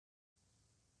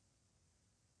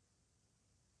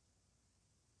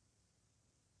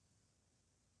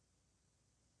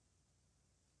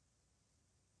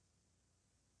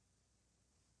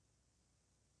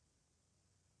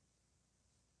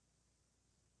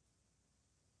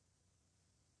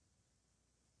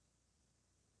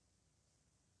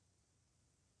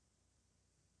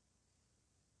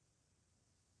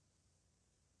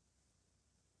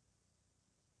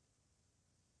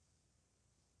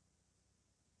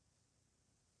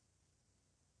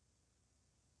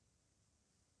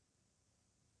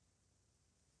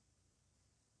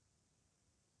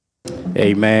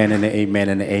Amen and amen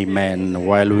and amen.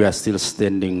 While we are still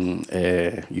standing,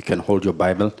 you can hold your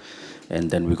Bible and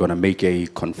then we're going to make a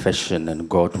confession and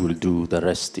God will do the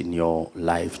rest in your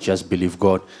life. Just believe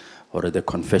God. Or the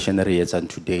confessionary is and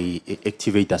today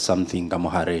activate something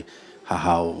kamohare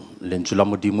how lentswe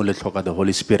modimo le tlhoka the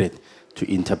Holy Spirit to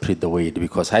interpret the word,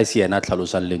 because I see another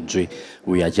lentswe,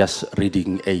 we are just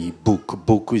reading a book.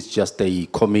 Book is just a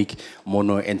comic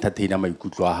mono entertainer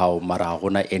maikutlo how mara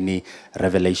gona any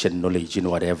revelation knowledge in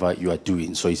whatever you are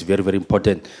doing. So it's very, very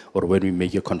important, or when we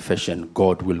make a confession,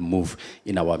 God will move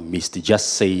in our midst.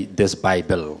 Just say this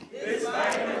Bible. This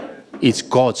Bible. It's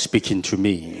God speaking to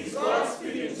me.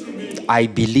 I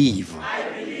believe,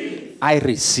 I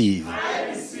receive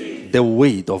the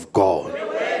word of God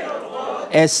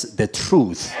as the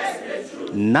truth,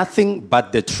 nothing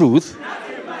but the truth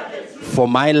for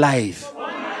my life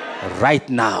right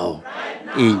now,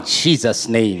 in Jesus'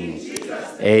 name.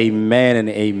 Amen and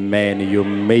amen. You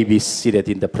may be seated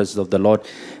in the presence of the Lord.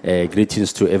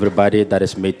 Greetings to everybody that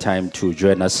has made time to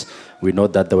join us. We know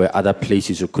that there were other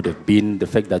places you could have been. The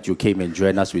fact that you came and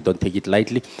joined us, we don't take it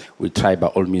lightly. We try by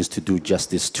all means to do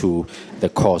justice to the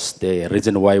cause. The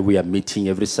reason why we are meeting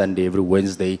every Sunday, every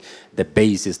Wednesday, the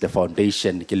basis, the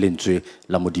foundation,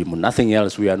 nothing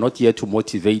else. We are not here to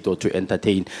motivate or to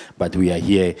entertain, but we are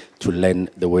here to learn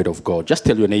the word of God. Just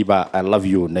tell your neighbor, I love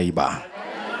you, neighbor.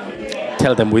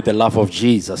 Tell them with the love of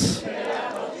Jesus.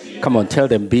 Come on, tell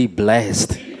them, be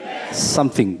blessed.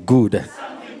 Something good.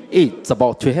 It's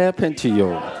about to happen to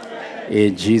you.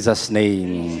 In Jesus'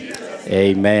 name.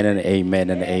 Amen and amen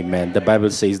and amen. The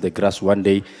Bible says the grass one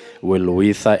day will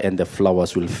wither and the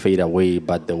flowers will fade away,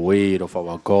 but the word of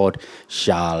our God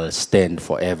shall stand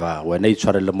forever. When I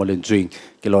try to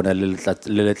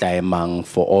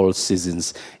for all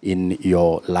seasons in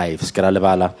your lives.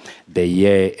 The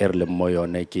year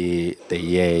the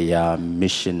year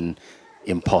mission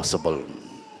impossible.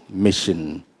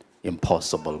 Mission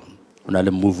impossible. Una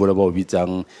le move about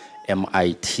bitang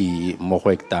MIT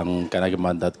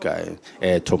Mogotlane that guy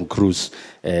Tom Cruise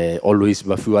always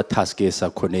bafiwa task is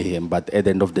him, but at the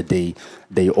end of the day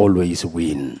they always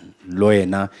win.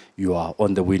 Loena, you are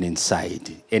on the winning side.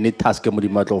 Any task I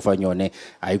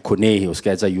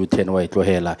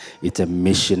it's a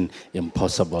mission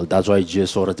impossible. That's why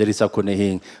Jesus or there is a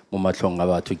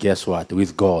to guess what?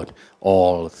 With God,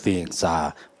 all things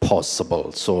are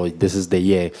possible. So this is the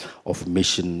year of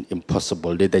mission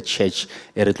impossible. The church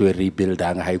rebuild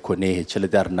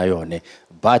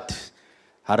but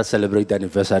how to celebrate the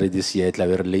anniversary this year,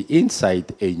 it's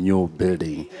inside a new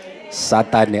building.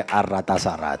 Satane arata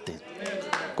sarate.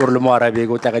 Korle mo arabe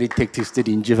go tla ka di tactics tse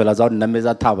dintsi fela tsa nna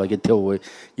metsa thaba ke theowe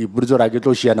ke butsora ke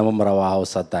tlo shiana mo mora wa hao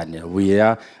Satane. We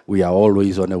are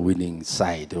always on a winning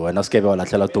side. Wena skebe wa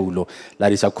latlhela toulo la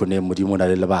di sa khone modimo na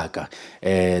le lebaka.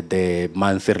 The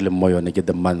month re le mo yone ke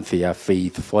the month ya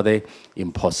faith for the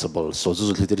impossible. So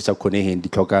zo tlo di sa khone he di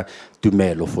tlhoka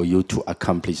tumelo for you to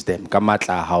accomplish them. Ka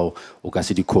matla hao o ka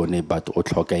se di khone, but o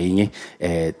tlhoka eng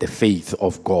the faith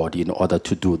of God in order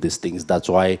to do these things. That's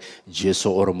why Jesus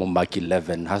or Mark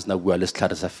 11 has na bua le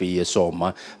setlhare sa feye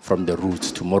soma from the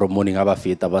roots. Tomorrow morning aba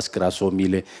feta ba skra so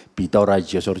mile Peter ora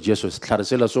Jesus setlhare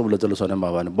se la so boletselo sone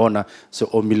mabane bona se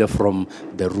omile from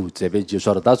the roots. Ebe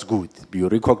Jesus, that's good. You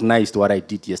recognized what I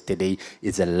did yesterday.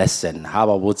 It's a lesson. How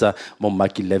about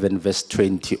Mark 11 verse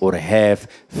 20, or have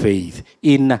faith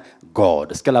in God.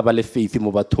 Skala ba le faith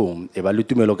mo bathong e ba le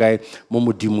tumelo kae mo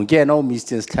modimo ke ena o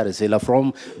misting setlharesela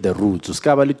from the roots.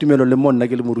 Ska ba le tumelo le monna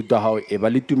ke le moruta hao e ba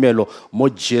le tumelo mo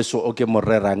Jesu o ke mo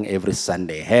rerang every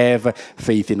Sunday. Have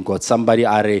faith in God. Somebody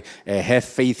are have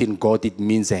faith in God. It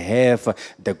means have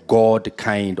the God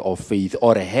kind of faith,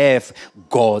 or have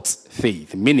God's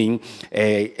faith. Meaning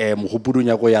mohopudung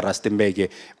ya go ya Rustenburg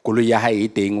koloi ya hae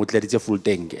teng o tladitse full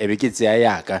tank e be ke tseya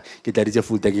yaka ke tladitse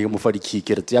full tank ke mo fa di key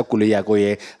ke re tseya koloi ya go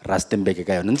ye Rustenburg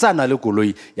ka yona ntsana le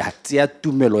koloi ya tseya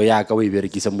tumelo yaka o e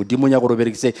berekisa modimo nya go ro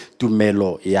berekise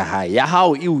tumelo ya hae ya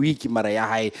hao e weak mara ya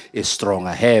hae is strong.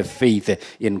 Have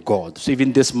faith in God. So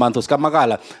even this month os ka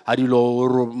makala ha di lo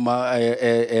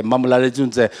mamolale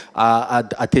tsuntse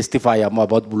a testify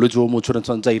about bulotso mo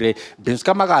tshwantsha tsa ire bens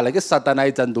ka makala ke Satan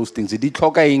and those things di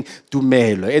tlhokaing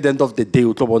tumelo. At the end of the day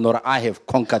o tlo bona I have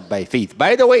conquered by faith.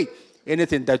 By the way,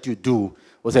 anything that you do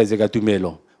o sa etseka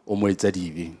tumelo o mo etsa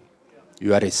divi.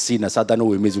 You are a sinner. Satan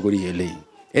o emetse go di heleng.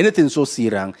 Anything so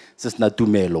sirang says na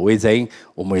tumelo o etsang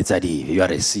o mo etsa divi. You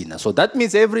are a sinner. So that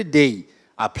means every day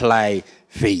apply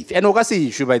faith. And o ka se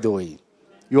issue, by the way,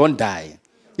 you won't die.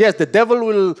 Yes, the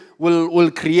devil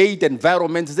will create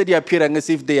environments that appear as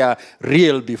if they are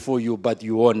real before you, but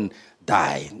you won't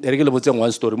die.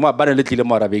 One story.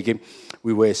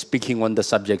 We were speaking on the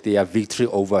subject of victory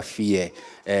over fear.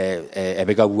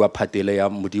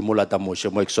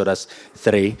 Exodus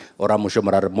 3.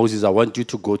 Moses, I want you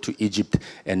to go to Egypt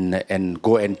and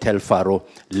go and tell Pharaoh,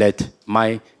 let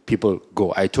my people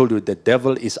go. I told you the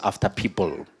devil is after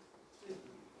people.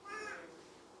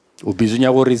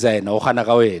 Promotion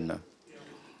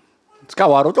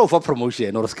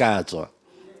or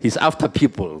he's after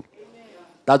people.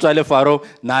 That's why Pharaoh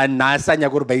na sanya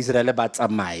go ba Israel ba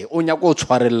tsamai. Onya go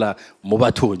tshwarela mo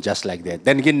bathong just like that.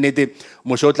 Then again nete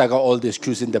Moshe tla all the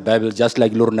excuse in the Bible just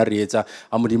like lorna rietsa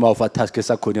a modimo of task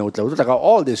sa khone o tla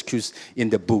all the excuse in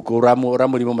the book. Ora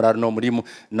modimo mara no modimo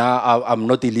na I'm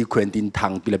not eloquent in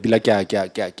tongue pila kya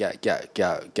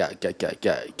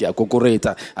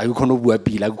kokoreta a go khono bua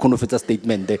pila go khono fetsa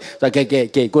statement de so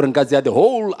ke go renka tsia the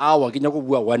whole hour ke nya go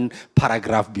bua one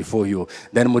paragraph before you.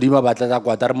 Then modimo batla tsa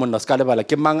kwata re monna ska le bala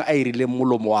ke mang a irile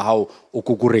molomo wa hao o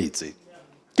kukuretse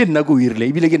ke nna go irile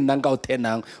ibile ke nna ka o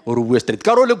tenang o re bua straight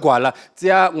ka ro le kwala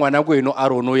tsia ngwana go eno a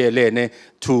rono yelene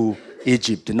to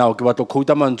Egypt. Now ke batlo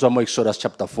quote mantswa mo Exodus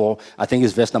chapter 4, I think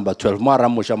it's verse number 12. Mo ara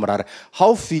mo sha morare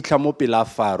how fitla mo pela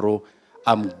Pharaoh,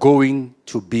 I'm going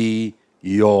to be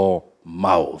your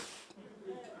mouth.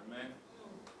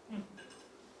 Amen.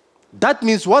 That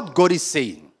means what God is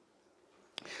saying.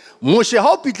 Moshe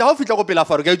how fitla go pela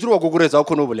Pharaoh ke itse go goretsa o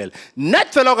khono bolela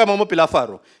net fela ga mo pela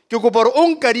Pharaoh ke go bore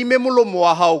o nkadime molomo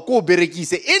wa hao go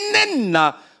berekise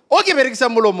enenna o ke berekisa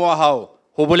molomo wa hao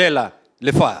go bolela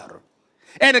le Pharaoh.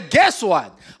 And guess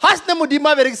what? Has ne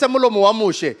modimo berekisa molomo wa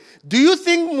Moshe. Do you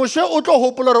think Moshe o tlo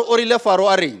hopola re orile Pharaoh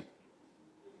a reng?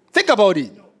 Think about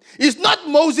it. It's not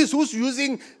Moses who's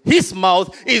using his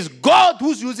mouth, it's God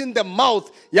who's using the mouth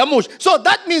ya Moshe. So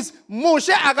that means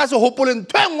Moshe agase hopole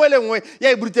ntwe le nngwe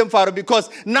ya ibruteng Pharaoh because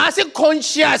nasi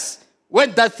conscious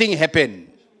when that thing happened.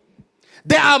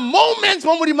 There are moments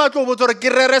when we might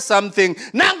something.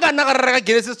 Nanga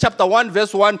Genesis chapter 1,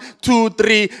 verse 1, 2,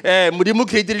 3. Mudimu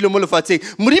created Lumulfati.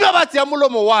 Mudima Batia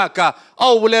Mulomo Waka.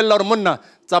 Oh, Wulela Muna.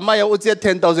 Tamaya Utia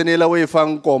 10,000 away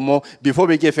from Como before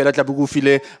we gave Fela Tabugu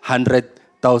file 100,000.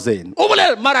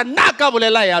 Ubule Maranaka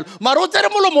Bulelayal. Marota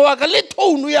Mulomoaka,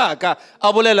 little Nuyaka.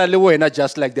 Abulela Luena,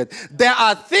 just like that. There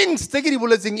are things taking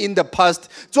bulleting in the past.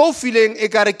 So feeling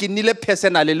Ekaraki Nile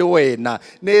Pesena Luena.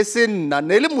 Nesin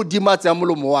Nele Mudimata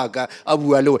Mulomoaka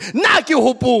Abualo. Naki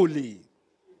Hopuli.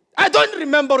 I don't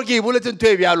remember gay bulletin to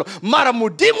Evialo.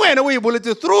 Maramudimu and away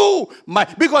bulletin through my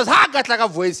because I got like a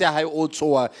voice I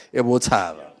also a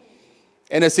whatever.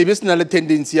 And a civil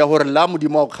tendency or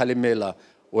Lamudimo Kalimela.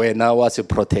 When I was a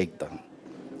protector,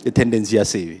 the tendency I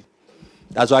see.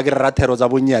 That's why I get rateros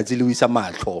abunya Luisa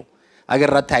Macho. I get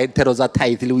rateros at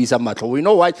tight Luisa Macho. We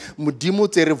know why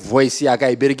Mudimu tere voice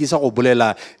yaga berikisa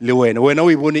obulela lewen. When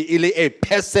we want a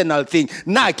personal thing.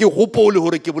 Naki hopoli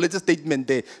horikibuleta statement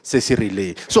de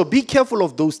sesirili. So be careful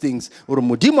of those things. Or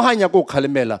Mudimu hanya go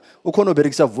kalimela. Ukono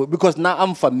berikisa voice because now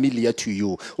I'm familiar to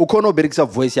you. Ukono berikisa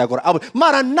voice yago.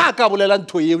 Mara naka bulela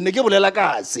ntoye negebulela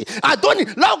kasi. I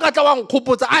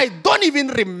don't even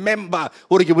remember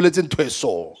horikibuleta ntoye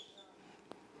so.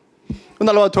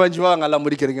 Unalawa tuanjwa ngala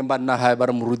muri kering banna hai bar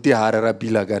muruti harara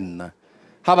bila ganna.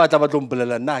 Haba taba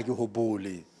tumpelela na ki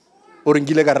hobole.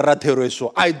 Oringile ka ratero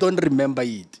eso. I don't remember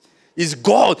it. It's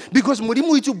God because muri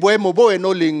mu itu boy mobo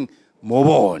enoling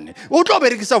mobone. Utlo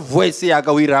berikisa voice ya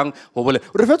ka wirang hobole.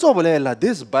 Refetso bolela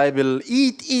this Bible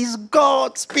it is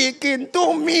God speaking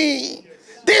to me.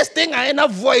 This thing I have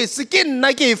voice. Kin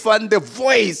na ki find the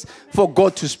voice for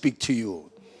God to speak to you.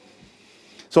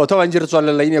 So tawanjir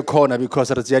tswala la ine khona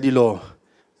because re tsia dilo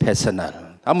personal.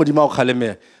 Amodima o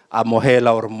khaleme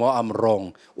amohela or mo I'm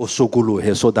wrong o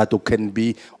sokolohe so that you can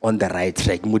be on the right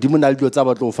track. Modimo na le dio tsa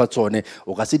batlo fa tsone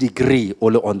o ka se degree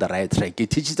all on the right track. It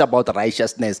teaches about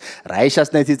righteousness.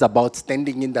 Righteousness is about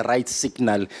standing in the right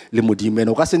signal le modimo.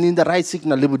 O ka se in the right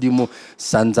signal le modimo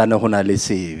santsane hona le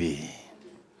sebe.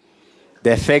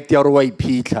 The fact ya re wa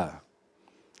iphitlha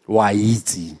wa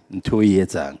itse ntho e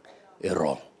etsang e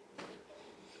wrong.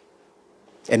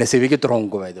 And it's a big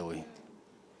tronco, by the way.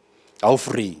 How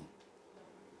free?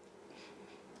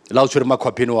 Lauchur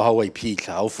Macapino, how I peak,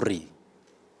 how free?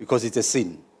 Because it's a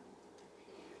sin.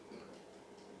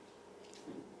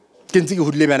 Can see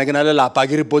who live and I can allow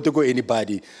Pagiri Potoco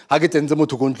anybody. I get in the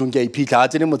Motukuntunga, Peter,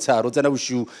 Atene Mozaro, and I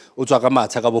wish you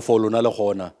Utagama, Tagabo Follow,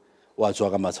 Nalahona,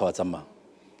 Wachagamaswatama.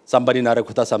 Somebody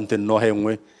Narakuta something, no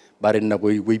hemway, but in a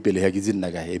way we believe in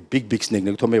a big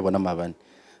snake to me when I'm having.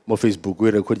 Mo Facebook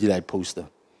we record like poster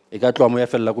e ka tloa mo ya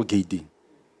fella go gate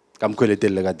ka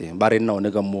mkweletele ka teng ba re nna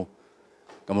one ka mo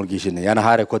gishene yana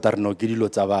ha record re no ke dilo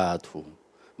tsa batho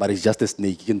but it's just a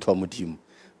snake ke ntwa modimo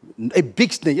A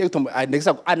big snake, next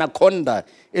anaconda,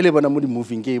 elevana mudi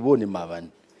moving gay bone mavan.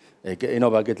 You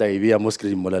know, I get like we are most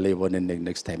screen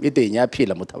next time. It ain't ya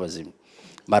pila mutabazim.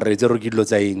 Marrezo gidlo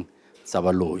zain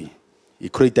sabaloi. You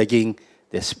create again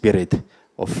the spirit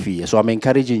of fear. So I'm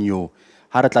encouraging you.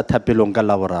 Haratla tapelong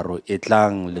kalawararo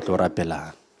etlang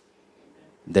litorapela.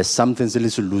 There's something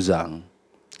to losing.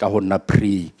 Kahona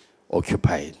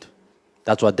preoccupied.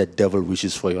 That's what the devil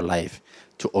wishes for your life,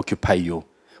 to occupy you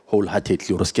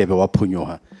wholeheartedly.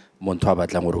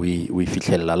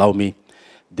 Allow me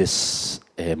this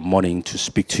morning to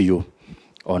speak to you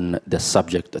on the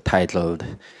subject titled,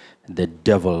 "The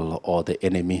Devil or the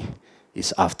Enemy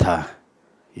is After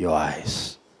Your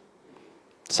Eyes."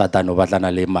 Satan o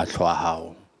batlana le mahlo a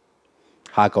hao.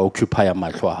 Ha ka occupy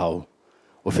mahlo a hao,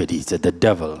 o feditse. The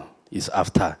devil is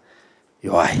after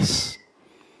your eyes.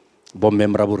 Bo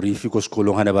memra bo rifi ko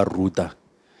sekolong ha ne ba ruta.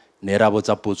 Ne ra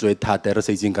botsa potso e thata re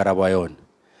sa itseng karabo ya yone.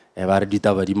 E ba re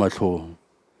ditaba di matlhong.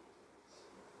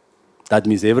 That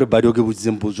means everybody o ke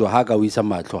botsitseng potso ha ka o isa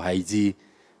mahlo ha itse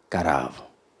karabo.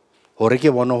 Hore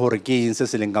ke bona hore ke eng se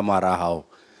se leng ka mara hao,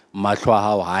 mahlo a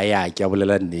hao ha ya ke a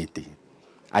bolela nnete.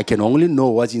 I can only know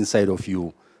what's inside of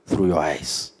you through your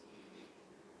eyes.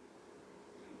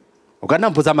 O ka nna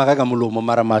mpotsa maka ka molomo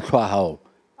mara mahlo a hao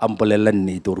a mpolelela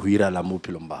nnete hore ho irala mo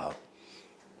bophelong ba hao.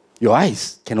 Your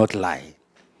eyes cannot lie.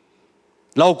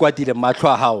 La o kwatile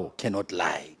mahlo a hao cannot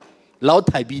lie. La o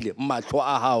thabile mahlo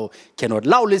a hao cannot.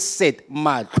 La o le set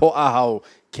mahlo a hao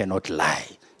cannot lie.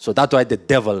 So that's why the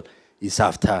devil is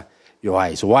after your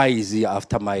eyes. Why is he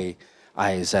after my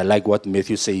eyes? I like what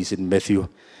Matthew says in Matthew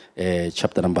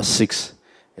chapter number 6,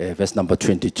 verse number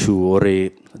 22. Or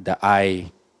the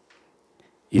eye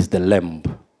is the lamp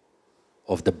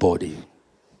of the body.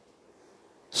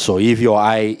 So if your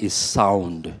eye is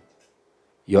sound,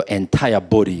 your entire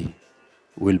body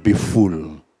will be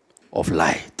full of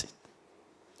light.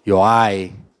 Your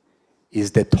eye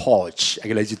is the torch. I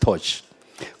can let you torch.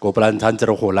 Go plan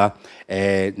tantere hola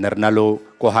nernalo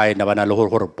ko hai na banalo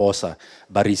hor posa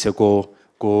barise ko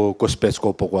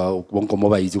spescope kwa bonko mo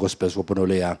ba itse ko spescope no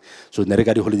le yang. So ne re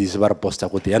ka di holidays ba re posta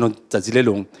go te ya no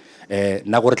tsatsile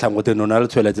na go re tlhango te no na le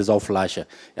toilet tsa o flash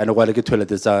ya no kwa le ke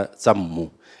toilet tsa mmu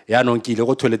ya no nkile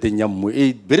go toilet nya mmu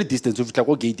very distance o fitla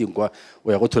go gating kwa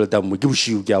o ya go toilet mmu ke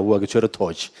bushiu ke a bua ke tshwere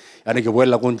torch ya ne ke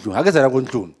boela go ntlong ha ke tsena go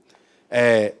ntlong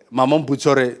mama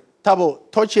mputsore Thabo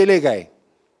torch ele kae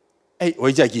o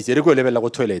itse ke itse re go lebella go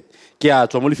toilet ke a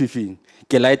tswa mo lefifing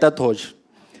ke lighta torch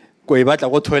ko e batla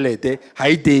go toilet ha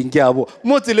iteng ke abo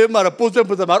mo tsele mara potso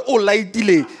mara o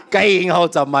lightile ka eng ha o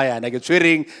tsamaya na ke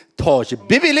tshwereng torch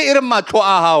bibele e re matlo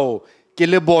a hao ke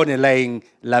le bone laeng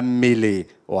la mmele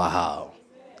wa hao.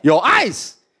 Your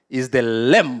eyes is the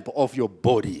lamp of your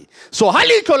body. So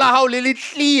halitlo la hao le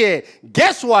clear,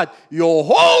 guess what? Your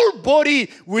whole body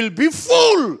will be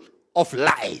full of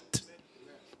light.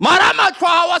 Marama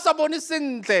twa wa sa bone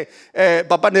sentle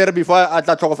papa ne re before a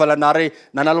tla tlhokofala nare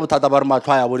nana le bothata ba re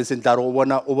matlo ya bone sentle re o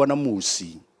bona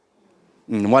musi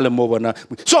mo le mo bona.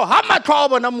 So ha matlo a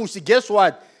bona musi, guess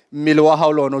what? Mmele wa hao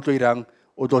le ona o tlo irang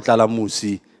o tlo tlala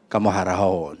musi ka mohara ha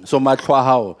ona. So matlo a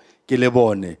hao ke le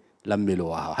bone la mmele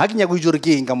wa hao. Ha ke nya go itse re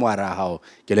ke eng ka mohara ha hao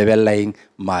ke lebella eng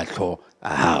matlo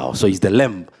a hao. So it's the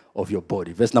lamp of your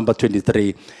body. Verse number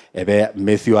 23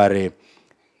 Matthew are,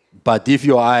 but if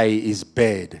your eye is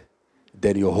bad,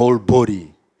 then your whole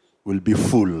body will be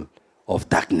full of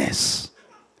darkness.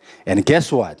 And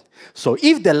guess what? So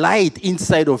if the light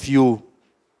inside of you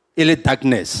is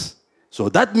darkness, so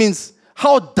that means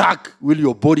how dark will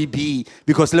your body be?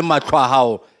 Because let me try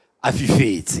how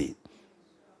afifetse.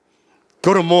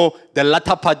 Koromo the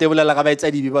latter part de la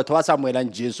gavetsa di ba twa Samuel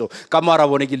and Jesu ka mara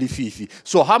bone ke lefifi.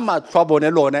 So ha matlo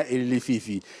bone lona e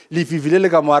lefifi le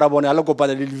ka mara bone a le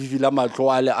kopana le lefifi la matlo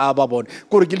a le a ba bone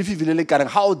gore ke lefifi le kareng.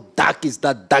 How dark is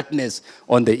that darkness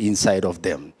on the inside of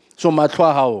them? So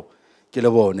matlo hao ke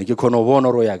le bone ke khono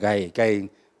bona ro ya kae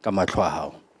ka matlo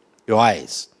hao. Your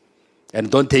eyes. And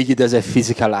don't take it as a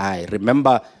physical eye.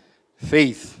 Remember,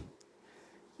 faith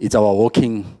is our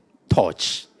walking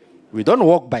torch. We don't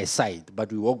walk by sight, but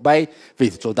we walk by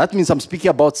faith. So that means I'm speaking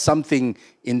about something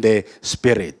in the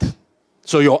spirit.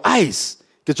 So your eyes,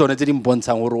 that's why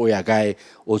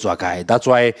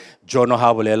John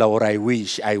Habolela or I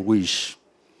wish,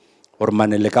 or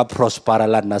maneleka prosper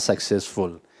na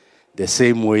successful. The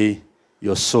same way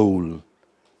your soul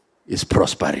is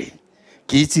prospering.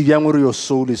 Your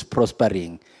soul is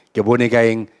prospering.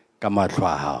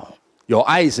 Your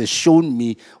eyes have shown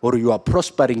me, or you are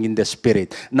prospering in the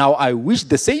spirit. Now I wish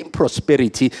the same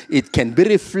prosperity, it can be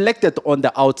reflected on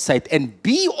the outside and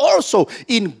be also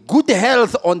in good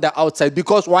health on the outside.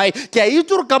 Because why?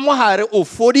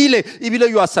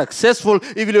 You are successful,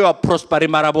 if you are prospering,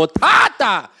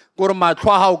 marabotata. In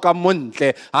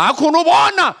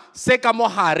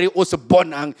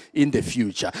the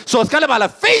future. So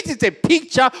faith is a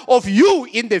picture of you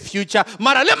in the future.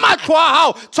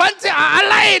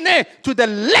 To the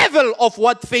level of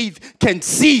what faith can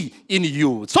see in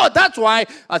you. So that's why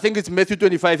I think it's Matthew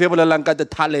 25. The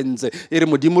talents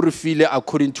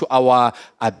according to our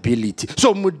ability.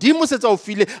 So mudimu says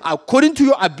according to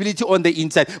your ability on the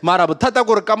inside.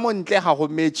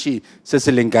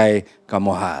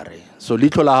 So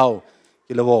little how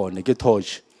ke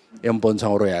torch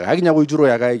empontshang ro ya ga ke nya go ituro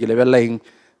ya ga ke lebeleng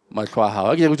matlho a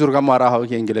ha ke go ituro ka mara ha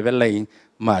ke lebeleng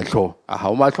matlho a ha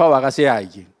matlho wa ka se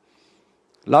yake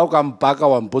la o ka mpaka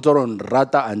wa mpotso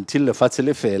rata until le fatshe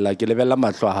le fela ke lebella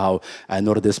matlho a ha. I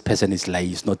know this person is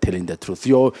lying, is not telling the truth.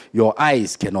 Your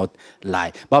eyes cannot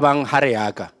lie. Ba bang ha re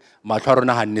yaka matlho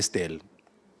rona ha nne stel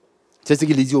tsetse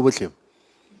ke letsi o botlhe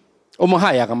o mo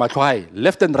ha ya ka matlho hae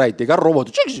left and right e ka robot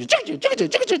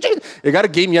e ka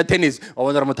game ya tennis o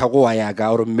bona mo thako wa ya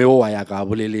ka o me o wa ya ka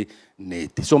bolele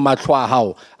nete. So matlho a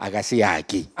hao a ka se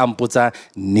yake a mpotsa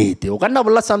nete o ka nna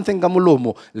bolla something ka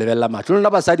molomo lebella matlho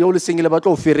nna ba sadi o le sengile ba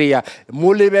tlo feria mo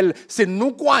level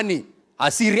senukwane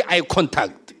a siri eye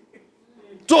contact.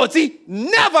 Tsotsi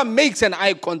never makes an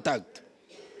eye contact.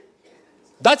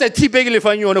 That's a tip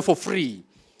for free.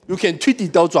 You can tweet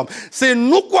it out. Say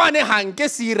nukwane hanke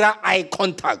sira eye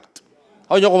contact.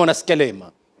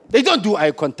 They don't do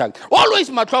eye contact. Always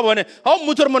matwa how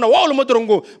motor mona wall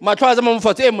motorongo matwa za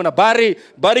mfate mona bari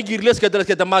girles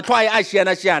keta matwa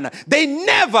shiana. They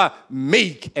never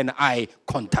make an eye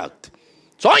contact.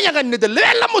 So anya ka nnete le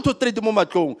la motho treat mo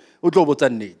matlong o tlo botsa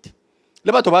nnete.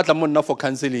 Le batho ba tla monna for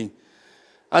counseling.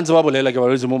 Antse ba bolela ke ba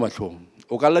le mo matlong.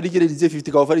 O ka la dikele ditse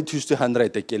 50 ka o fa di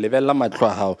 200 ke lebella matlho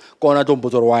a hao kona tlo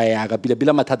mpotso wa ya ka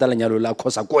bila mathata la nyalo la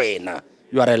khosa kwena.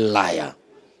 You are a liar.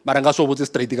 Ba renga so botse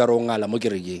straight ka ro ngala mo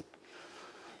kereke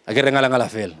a ke renga ngala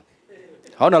fela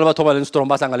ha ona le batho ba le strong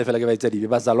ba sanga le fela ke ba itse dibe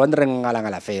ba zalwa re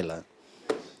ngala fela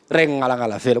re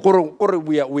ngala fela kore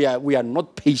we are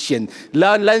not patient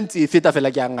la ntse feta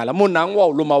fela ke ngala mo nang wa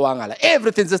o loma wa ngala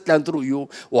everything is done through you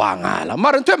wa ngala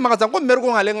mara ntwe mmakatsa go mmere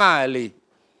go ngale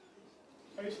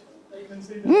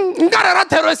nkare ra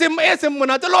terrorism ese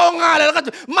monate lo ngale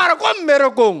mara ko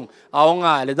mmerekong a o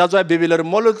ngale. That's why Bible re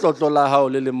mo le tlotlo la hao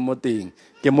le le mmoteng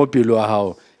ke mo pelo a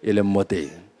hao e le mmoteng.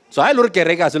 So ha ile re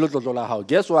kereka se le tlotlo la hao,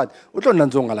 guess what, o tlo nna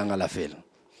ntse ngala fela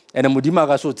ene modimo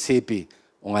ga so tshepe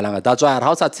o ngalanga. That's why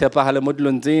ha o sa tshepa ha le mo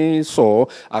dilong tse so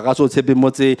a ga so tshepe mo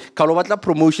tse ka lo batla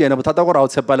promotion bothata go ra o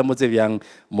tshepa le mo tse byang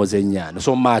mo tsenyana.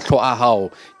 So matlho a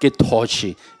hao ke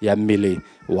torch ya mmele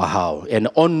wa hao, and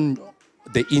on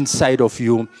the inside of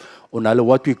you onale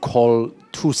what we call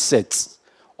two sets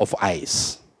of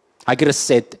eyes. I get a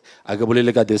set I ke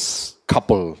bolele ka this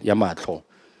couple ya matlho.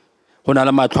 Ho na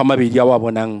le matlho a mabedi a wa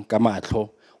bonang ka matlho,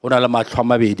 ho na le matlho a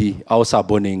mabedi a o sa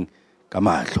boneng ka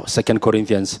matlho. 2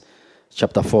 Corinthians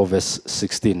chapter 4 verse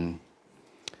 16.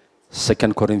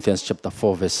 2 Corinthians chapter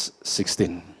 4 verse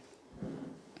 16.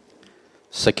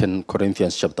 2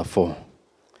 Corinthians chapter 4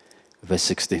 verse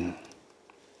 16.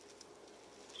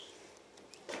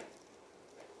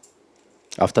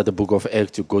 After the book of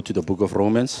Acts, you go to the book of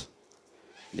Romans.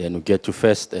 Then we get to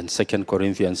 1 and 2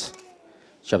 Corinthians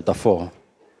chapter 4,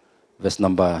 verse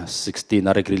number 16.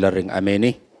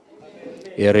 Amen.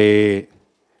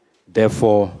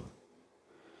 Therefore,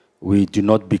 we do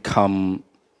not become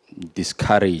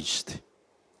discouraged,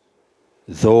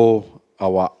 though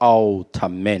our outer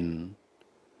man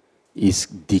is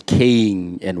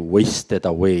decaying and wasted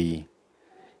away,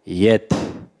 yet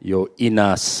your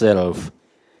inner self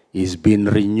is being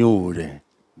renewed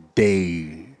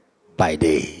day by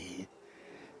day.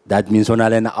 That means on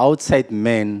an outside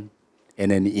man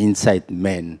and an inside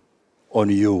man on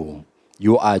you.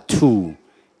 You are two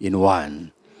in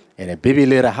one. And a baby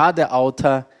later had the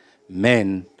outer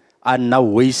man are now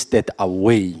wasted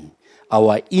away.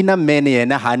 Our inner man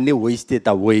and honey wasted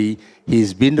away.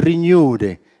 He's been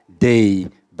renewed day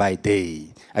by day.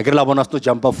 I get la bona sto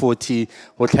jumpa 40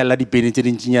 ho tlhela di peni tse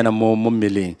dintsinyana mo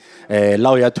mmeleng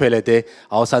lao ya toilet a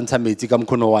o santsha metsi ka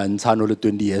mkhono wa ntshano le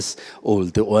 20 years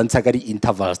old o ntsha ka di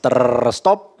intervals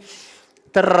stop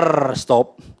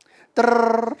stop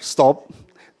stop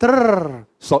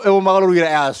So e o magalo ira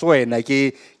a swena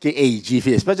ke age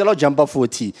fe especially o jumpa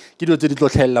 40 ke dilo tse di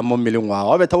tlotlela mo mmeleng wa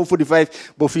go betha bo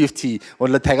 45 bo 50 o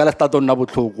le thagala start on na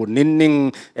botlhoko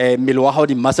neng mmele wa gago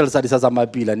di muscles a di sa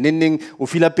tsamapila neng o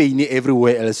feel pain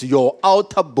everywhere else your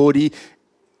outer body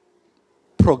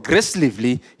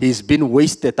progressively he's been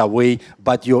wasted away,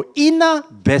 but your inner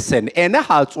person and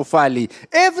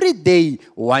every day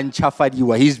one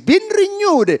chafadiwa he's been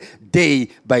renewed day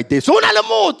by day. So una le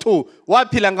motho wa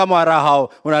philanga mara hao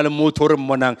una le motho re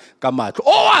monang ka matlo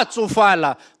o a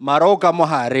tsofala mara o ka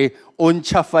mohare o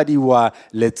ntšhafadiwa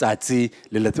letsatsi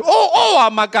le letsatsi o a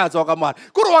makatsa ka mohare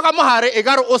kore wa ka mohare e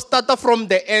kare o starta from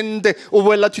the end o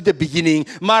boela to the beginning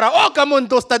mara o ka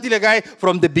monto o startile kae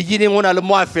from the beginning o na le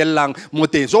mo a fellang mo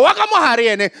teng so wa ka mohare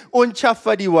ene o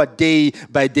ntšhafadiwa day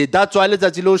by day. That's why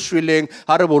letsatsi le o shweleng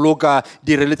ha re boloka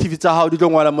di relative tsa hao di tlo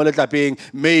ngwala mo letlapeng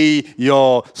may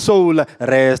your soul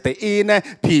rest in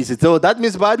peace. So that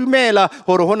means ba dumela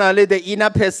gore ho na le the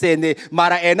inner person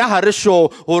mara ena ha re sure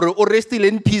gore o restile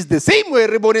in peace the same way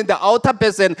re bone the outer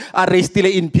person are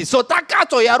restile in peace. So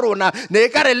takatso ya rona ne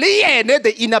kare le yene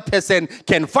the inner person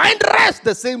can find rest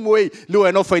the same way le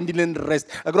wena o finding rest.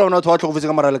 Akro ona twa tlhoko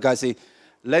fetsa mara le ka se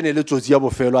le ne le tsotsi ya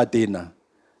bofelo a tena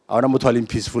a ona motho a leng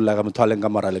peaceful la ka motho a leng ka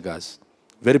mara le ka se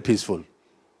very peaceful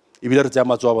ibile re tsa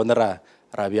matso a bona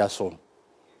ra bia so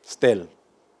still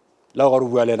la go re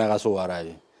bua le na ka so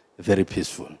arabe very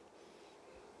peaceful.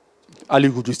 Ali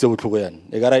gudiste botlhoko yana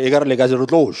e kare le ka se re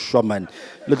tlo shwa man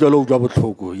le tlo lo utlwa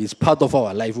botlhoko. It's part of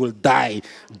our life. We'll die.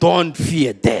 Don't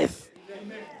fear death.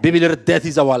 Bibele death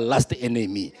is our last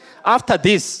enemy. After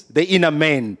this the inner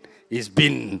man is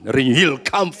been renewed. He'll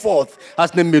come forth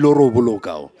as ne miloro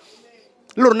bolokao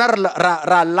lorna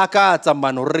ra lakatsa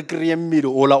mano re kreye mmele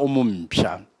ola o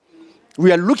mompsha. We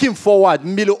are looking forward.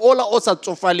 Mile ola osa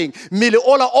tsofaling, mile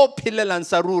ola o pilelan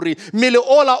saruri, mile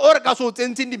ola orgaso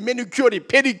tentin di manicure, di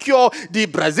pedicure, di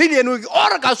Brazilian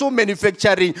orgaso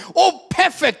manufacturing. Oh,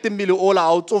 perfect mile ola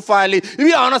out tsofali.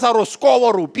 We are honest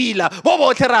roskowa rupila,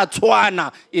 bobo tera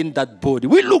twana in that body.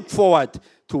 We look forward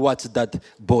towards that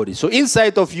body. So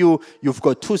inside of you, you've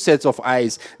got two sets of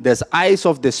eyes. There's eyes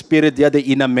of the spirit, the other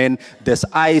inner man. There's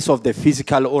eyes of the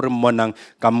physical or monang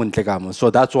kamuntlekamo. So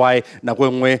that's why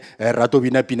nakwengwe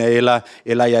ratobina pinaela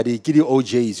elayadi kidi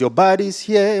OJs. Your body's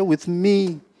here with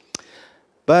me,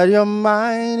 but your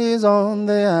mind is on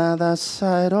the other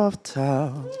side of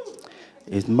town.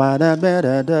 It might have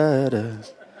better da.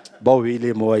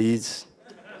 Bawile moiz.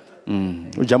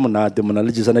 Ujamuna de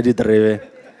monaliji di treve.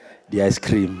 The ice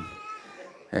cream.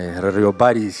 Your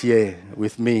body is here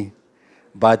with me,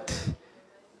 but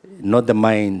not the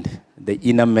mind. The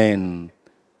inner man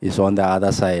is on the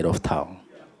other side of town.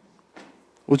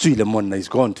 Utsui is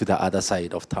gone to the other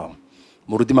side of town.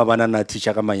 Murudima banana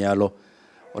teacher kamanyalo,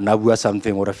 onabua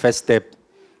something or a first step.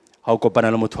 How kopana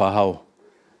no mutwa how?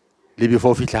 Libi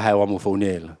before fitla hai wa mo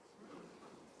phonela.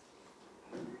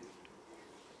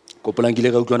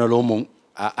 Kopalangile ka utlwana lo mong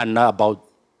anna about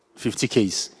 50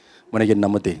 case. When I get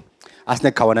namote, as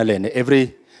ne kawana lene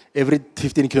every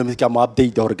 15 kilometers kam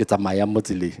update or get a maya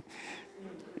motili.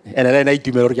 And then I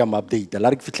do me kam update. The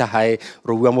large fitla high,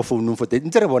 ruam phone for the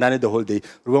inter bonane the whole day,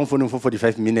 ruam phone for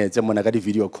 45 minutes, and when I got a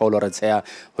video call or a say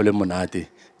hole monate,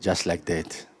 just like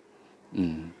that.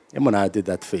 Monate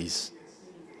that face.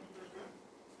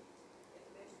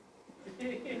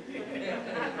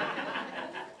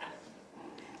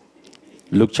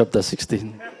 Luke chapter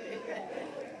 16.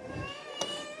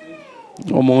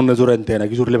 Omong na zurentena,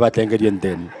 kizurle batenga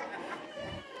dienten.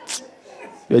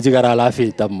 Yo jigara la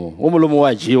fita mo. Omulo mo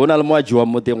waji, onal mo waji wa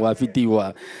moteng wa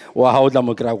fitiwa. Wa haudla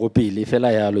mo kra ko pili.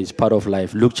 Fela yalo is part of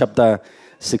life. Luke chapter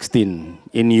 16.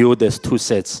 In you there's two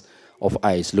sets of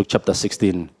eyes. Luke chapter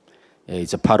 16.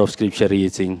 It's a part of scripture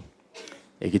reading.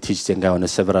 I can teach them on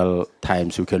several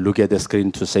times. You can look at the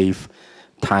screen to save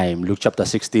time. Luke chapter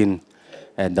 16.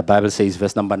 And the Bible says,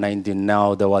 verse number 19,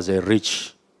 now there was a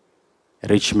rich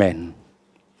man.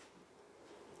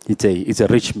 It's a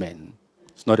rich man.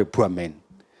 It's not a poor man.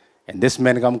 And this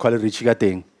man, come call it rich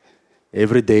thing.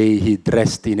 Every day he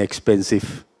dressed in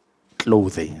expensive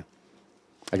clothing.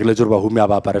 And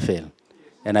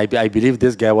I believe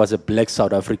this guy was a black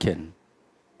South African.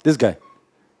 This guy,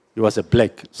 he was a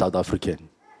black South African.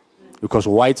 Because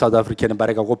white South African,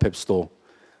 baraka go pep store.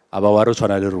 Abawaru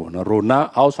tswana le rona.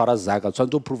 Rona a o swara zaka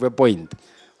tshwanetse to prove a point.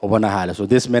 So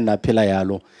this man napela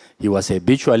yalo, he was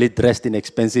habitually dressed in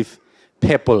expensive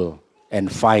purple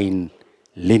and fine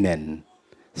linen,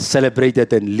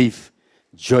 celebrated and lived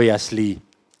joyously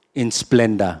in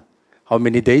splendor. How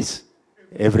many days?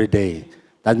 Every day.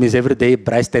 That means every day,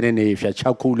 Bryce Tenene, if you're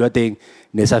chakulu thing,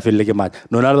 Nesa Filegamat.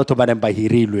 No, no, to Banem by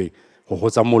Hirilwe. go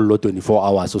gotsa mollo 24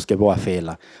 hours o se ke be wa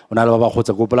fela o na le ba ba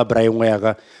gotsa go pola brae ngwe ya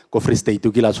ka go Free State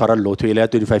o ke la tshwara lotho ile ya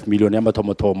 25 million ya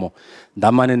mathomo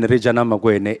ndamane ne re jana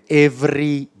makwene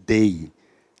every day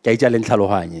ka itja le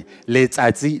ntlhalohanye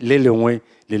letsatsi le lengwe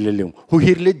le le lengwe go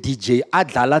hirile DJ a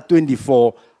dlala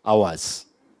 24 hours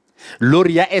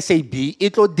lori ya SAB e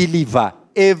tlo deliver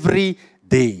every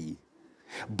day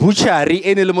butchery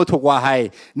ene le motho kwa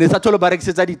hae ne sa tholo ba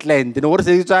rekisetsa di client ne gore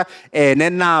se tswa ene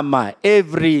nama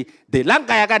every day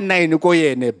lanka ya ka 9 ko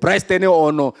yene breast ene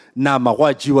ono nama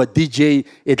kwa jiwa DJ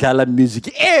e dlala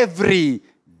music every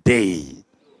day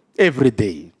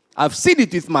I've seen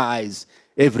it with my eyes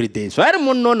every day so I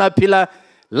don't know na pila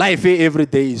life every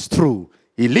day is true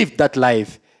he lived that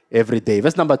life every day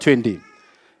verse number 20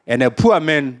 and a poor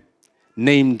man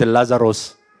named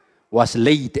Lazarus was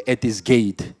laid at his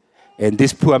gate and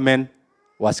this poor man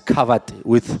was covered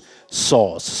with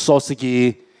sores. Sores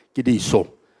ki di so.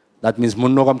 That means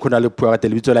munno kam kuna le poor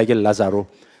telebito like Lazaro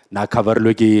na cover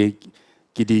lo ki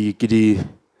di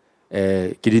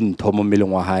ntomo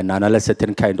milongwa ha na a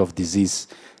certain kind of disease.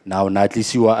 Now na at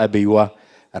least you are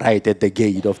right at the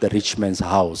gate of the rich man's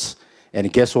house.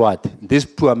 And guess what? This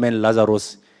poor man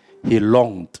Lazarus, he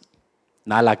longed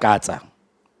na lakatsa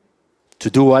to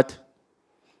do what?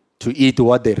 To eat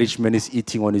what the rich man is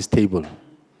eating on his table.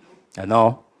 You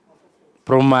know?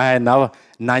 From my now,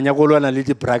 nanya go lwana le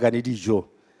di braga ni dijo.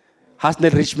 Has the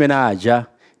rich man aja?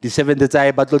 Di 7 days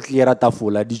ay batlo cleara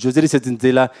tafula. Dijo tse di setseng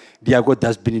tsela di ya go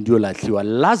dustbin di o latlhiwa.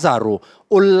 Lazaro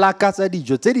o lakatsa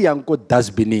dijo tse di yang go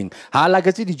dustbining. Ha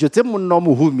lakatse dijo tse monno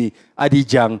mohumi a di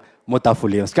jang mo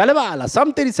tafoleng. Ska lebala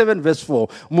Psalm 37 verse 4.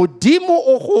 Modimo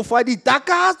o go fa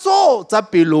ditakatso tsa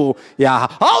pelo ya.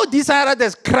 How desire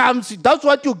the crumbs, that's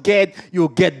what you get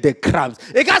the crumbs.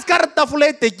 E ka ska re tafola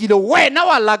e tekile wena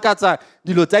wa lakatsa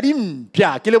dilo tsa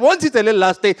dimpya. Ke le bontshitse le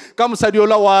last day ka mosadi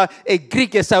ola wa a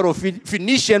Greek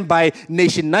Syrophoenician by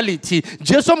nationality.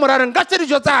 Jesu morareng ka tse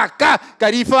dijo tsa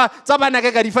ka difa tsa bana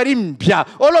ka difa dimpya.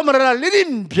 Olo morara le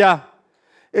dimpya.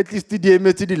 At least di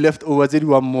emetse di leftovers tse di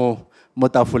wa mo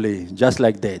tafoleng just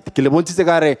like that. Ke le bontshitse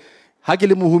ka re ha ke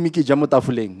le mohumi ke ja mo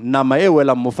tafoleng nama e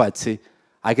wela mo fatshe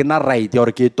a ke na right ya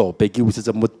gore ke tope ke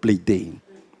busetse mo plateng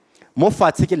mo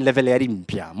fatshe ke level ya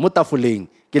dimpya mo tafoleng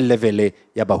ke level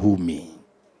ya bahumi.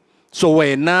 So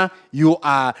when you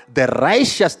are the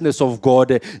righteousness of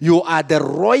God, you are the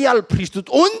royal priesthood.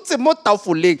 Untse mo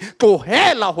tafoleng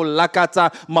tlohela ho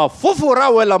lakatsa mafufura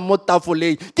wela mo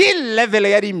tafoleng ke level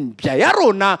ya dimpya ya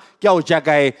rona ke a o ja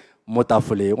kae mo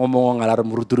tafoleng o mongwe ngala re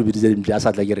moruturu biditse dimpya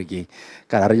sa tla ke re ke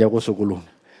ka re ya go sokolong.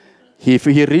 He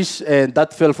reached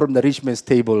that fell from the rich man's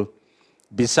table.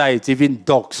 Besides, even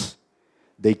dogs,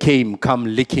 they come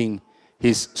licking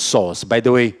his sores. By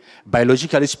the way,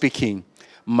 biologically speaking,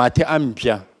 mate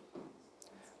ampya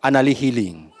anali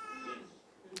healing.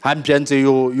 Ampya nse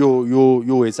yo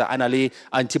etsa anali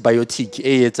antibiotic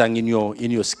e etsang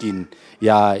in your skin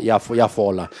ya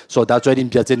fola. So that's why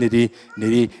dimpya tse ne di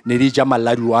ja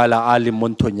maladu ala le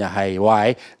montong ya hae.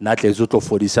 Why? Na tle zo tlo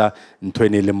fodisa ntho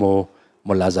ene le mo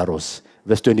Lazarus.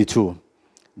 Verse 22.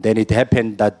 Then it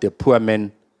happened that the poor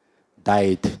man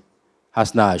died.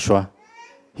 Hasna ashwa.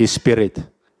 His spirit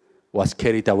was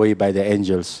carried away by the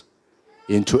angels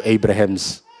into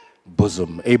Abraham's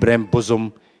bosom. Abraham's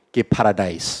bosom ke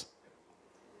paradise.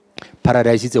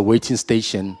 Paradise is a waiting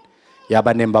station.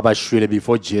 Yaba nembaba shwele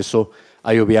before Jesus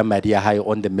ayobia Maria high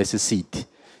on the mercy seat.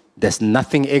 There's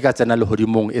nothing egatsana le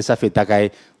hodimong esa feta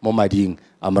kae mo mading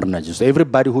amrna Jesus.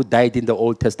 Everybody who died in the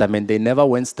Old Testament, they never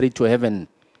went straight to heaven.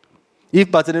 If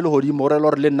batsane le hodimo re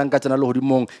lor le nna nkatsana le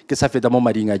hodimong ke sa feta mo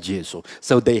mading a Jesu.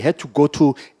 So they had to go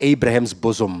to Abraham's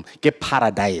bosom, ke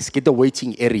paradise, ke the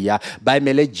waiting area. Ba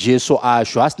mele Jesu a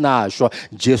shwa asna shwa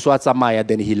Jesu a tsamaya,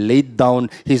 then he laid down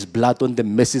his blood on the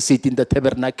mercy seat in the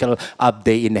tabernacle up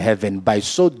there in heaven. By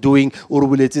so doing o re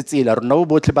buletse tsela rona bo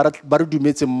botle ba re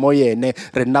dumetse mo yene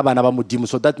re nna bana ba modimo.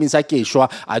 So that means I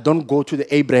don't go to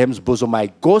the Abraham's bosom, I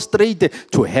go straight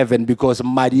to heaven because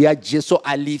Maria Jesu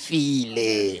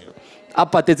alifile.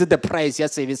 Apatetse the price ya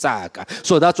sevisaka.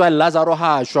 So that's why Lazarus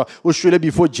hashwa ushwele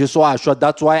before Jesus hashwa.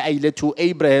 That's why I led to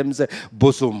Abraham's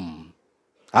bosom.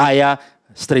 Aya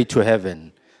straight to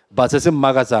heaven. But as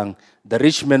magazang, the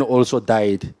rich man also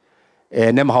died.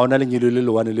 He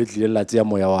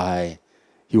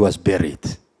was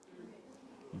buried.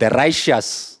 The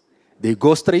righteous, they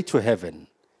go straight to heaven.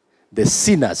 The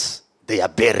sinners, they are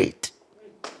buried.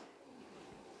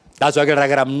 That's why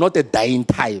I'm not a dying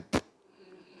type.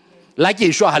 Like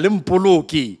Yeshua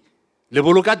Halimpuluki. Le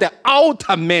boloka the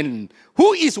outer man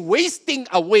who is wasting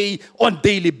away on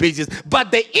daily basis.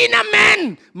 But the inner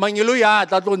man, mangiluya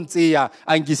tatlontsiya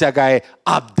angisa guy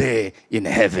up there in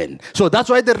heaven. So that's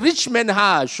why the rich man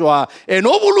ha shwa and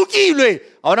obulukilwe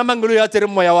awona mangiluya tsere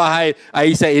moya wa hae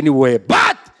aisa anywhere.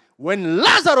 But when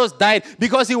Lazarus died,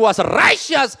 because he was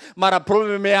righteous, mara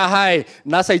problem ya hai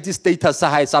nasa iti status sa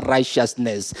hai sa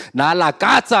righteousness. Na la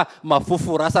katsa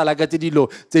mafufura sa la katidilo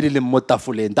tedile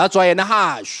motafuleng. That's why na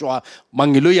ha shwa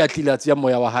mangilo ya tlilatsia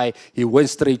moya wa hai, he went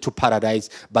straight to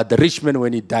paradise. But the rich man,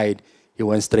 when he died, he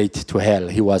went straight to hell.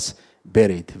 He was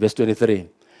buried. Verse 23.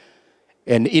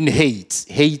 And in hate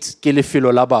ke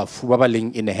lefelo la bafu ba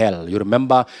baleng in hell. You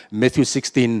remember Matthew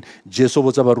 16, Jesu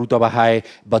botsa baruta ba hae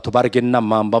batho ba re ke nna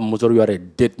mang ba mmotsa you are a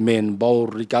dead man, ba o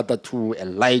regata to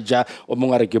Elijah, o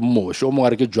mongwe re ke Moshe, o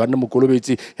mongwe re ke Johanne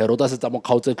Mokolobetsi, Herod a setsa mo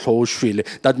kgaotse tlhogo shwele.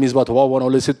 That means batho ba bona o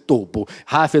le setopo.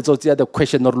 Ha fetsa o tsia the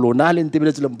question or lona le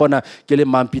ntebeletse le mpona ke le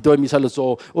mang Peter o emisa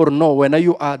letso or no, when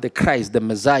you are the Christ, the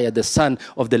Messiah, the Son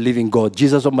of the living God.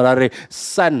 Jesus o morare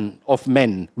Son of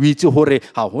Man. We itse hore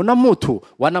ha hona motho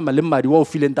wana malemadi wa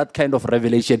feeling that kind of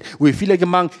revelation. We feel like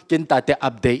mang kentate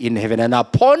up there in heaven, and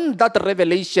upon that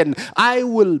revelation I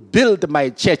will build my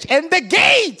church, and the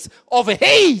gates of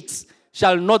hate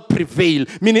shall not prevail.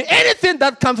 Meaning anything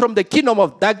that comes from the kingdom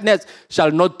of darkness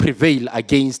shall not prevail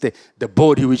against the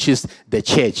body, which is the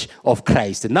church of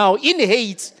Christ. Now in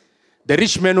hate, the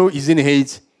rich man who is in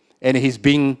hate and he's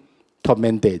being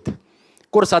tormented.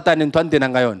 Kor Satan in 20 na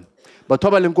ngayon. But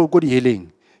ba leng ko di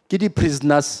healing. Ke di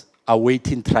prisoners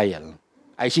awaiting trial.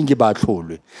 I shingi ba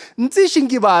atlholwe. Ntse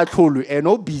shingi ba atlholwe and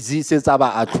o busy setsa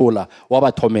ba atlola wa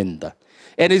ba tormenta.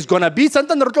 And it's gonna be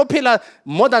something re tlo phela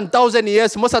more than 1,000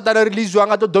 years. Mo Satan release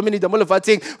wanga to dominate mo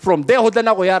lefatsheng. From there ho tla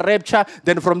nako ya rapture,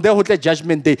 then from there ho tla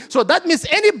judgment day. So that means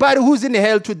anybody who's in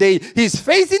hell today, he's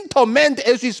facing torment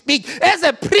as we speak, as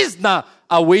a prisoner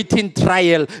awaiting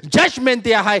trial. Judgment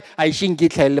ya high I shingi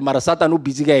tlhele mara Satan o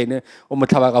busy ka ene o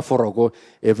motlhaba ka foroko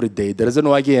every day. The reason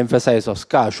why I emphasize of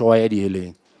ska show ya di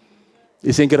heleng.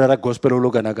 Iseng ke rara gospel lo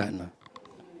kana kana.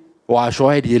 Wa show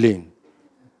ya di heleng.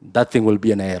 That thing will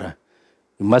be an error.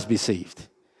 You must be saved.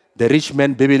 The rich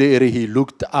man, he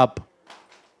looked up,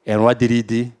 and what did he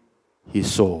do? He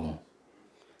saw.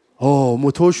 Oh,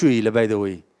 mutoshuile, by the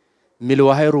way.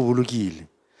 Milwahiro vulugil.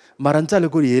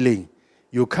 Marantale ko yelling.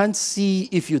 You can't see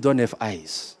if you don't have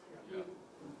eyes.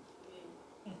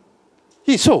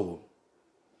 He saw.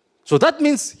 So that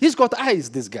means he's got eyes,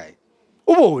 this guy.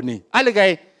 Uboni. Ale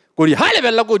guy, kodi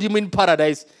halebella kodi in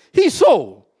paradise. He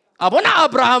saw. Abona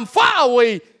Abraham far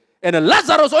away. And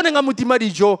Lazarus onenga mutima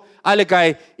dijo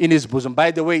alekai in his bosom.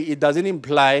 By the way, it doesn't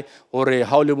imply or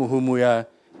haule muhumuya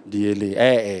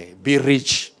diele be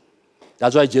rich.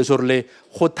 That's why Jesus le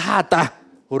khotata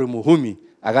hore muhumi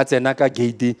aga tsena ka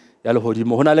gate ya le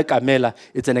hodimo hona le kamela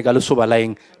e tsene ka le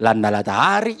sobalaeng la nnalata.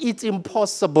 Hari it's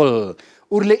impossible.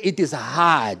 Urle it is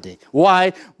hard.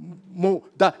 Why?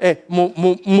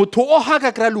 Motho o ha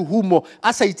ka kra lehumo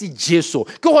a sa itse Jesu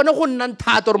ke gone go nna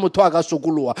thata re motho a ka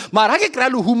sokoloa mara ke kra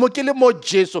lehumo ke le mo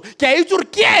Jesu ke a itse re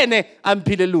ke ene a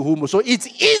mphile lehumo. So it's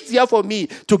easier for me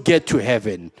to get to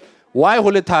heaven. Why go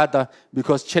le thata?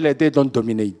 Because chelete don't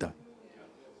dominate.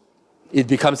 It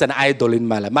becomes an idol in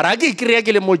my life. Mara ke kry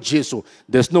ke le mo Jesu,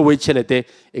 there's no way chelete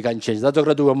e can change. That's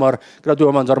what do more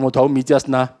manzar motho o mitsi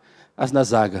asna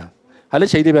zaga hale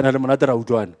shaidi bana le monate ra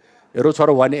utlwana ero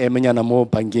tshwara 1 am nyana mo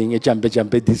banking e jump di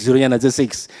 0 nyana tse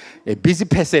 6 a busy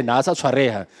person a sa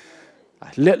tshwareha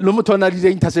le motho na di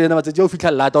intasena ba tse o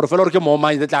fitla lata or fela re ke mo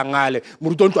mang tse tla ngale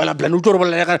moruto ntwa la plan o tlo re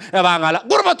bolela e ba ngala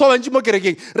gore batho ba ntse mo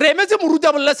kerekeng re emetse moruto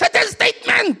a bolela certain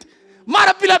statement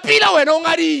mara pila wena o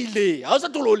ngadile ha o sa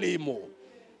tlo lemo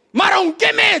mara o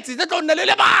nkemetse tse tlo nna le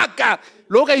lebaka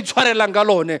lo ka itshwarelang ka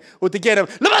lone o tikere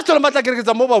le ba tlo matla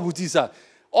kereketsa mo ba botsisa.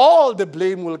 All the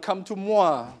blame will come to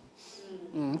moi.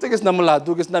 But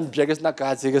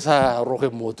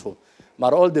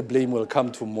all the blame will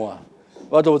come to moi.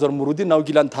 What was Murudi now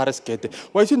Gilan Tareskete?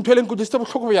 Why is in Pelin could stop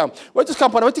Hokoyam? What is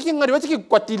company? What is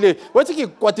Quatile? What is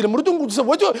Quatil Murudun?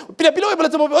 What you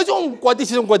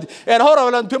Quatis and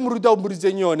Horalan Pemuruda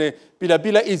Burizione?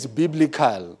 Pilapila is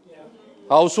biblical.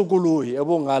 How so gului, a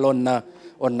bongalona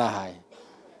on Nahai.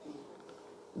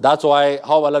 That's why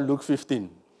how Allah Luke 15.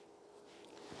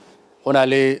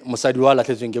 Honale musadiwa la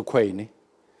tezenge kwene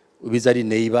ubizari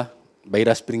neighbor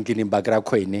baira sprinkling background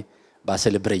kwene ba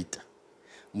celebrate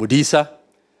mudisa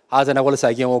haza na gola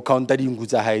sa ke o counter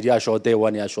dingutsa haidi a shota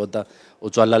one ya shota o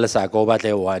tswalla le sa go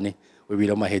batle one o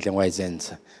bile mahetleng wa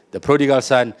izensa. The prodigal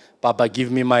son, Papa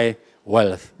give me my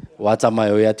wealth what's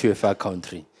my way to a far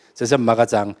country se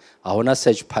magatsang a hona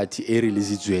search party e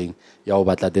releasitsweng ya o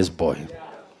batla this boy.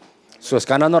 So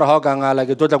skana no ra ha ka ngala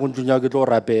ke tlotla go ntlunya ke tlo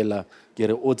rapela ke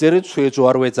re o tsere tshwetso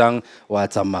wa re wetsang wa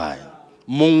tsamaya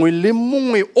mongwe le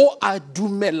mongwe o a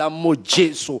dumela mo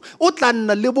Jesu o tla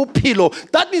nna le bophelo.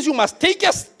 That means you must take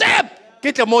a step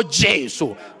ke tle mo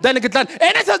Jesu then ke tla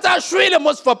ene se tsa shwele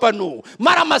mo sefapano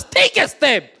mara must take a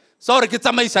step so re ke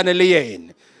tsamaisane le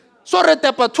yene so re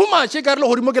tepa too much ke re le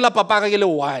godimo ke la papa ka ke le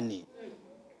one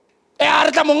a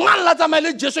re tla mo ngalla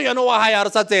tsamaile Jesu yena wa hae a re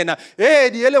sa tsena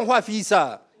di eleng go a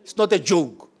fisa. It's not a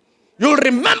joke. You'll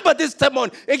remember this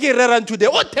sermon e ke rerang today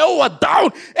o theo wa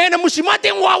down and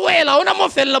mushimateng wa wela ona mo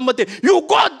fella mote you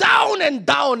go down and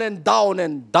down and down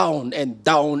and down and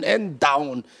down and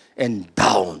down and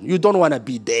down. You don't want to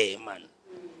be there, man.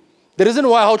 The reason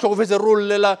why how tlhokofetse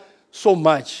rolela so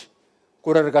much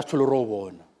ko re ka tsholo ro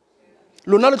bona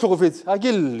lona le tlhokofetse a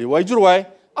ke lle wa itse why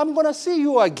I'm going to see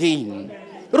you again.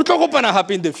 Re tlhokopana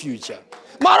happen in the future.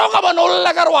 Mara ka bona o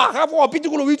lla ka re wa ga go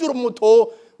pitikulo o itse re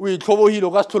motho we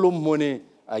tlhobohile ka tsholo mmone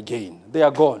again. They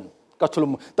are gone.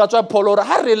 That's why Paul ora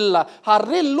ha re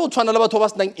lo tshwana le batho ba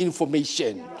senang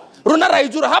information. Rona ra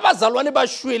itse ha ba zalwane ba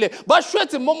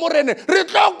shwetse mo morene re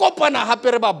tlo kopana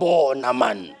hape re ba bona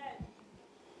man.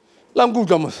 La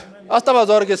ngutla mo. Asta ba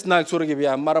zore ke snack sore ke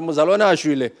bia mara mo zalwane a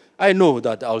shwele. I know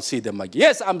that I'll see them again.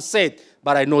 Yes, I'm sad,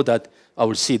 but I know that I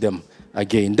will see them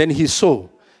again. Then he saw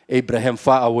Abraham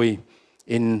far away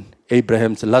in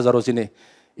Abraham's Lazarus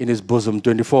in his bosom,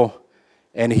 24,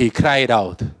 and he cried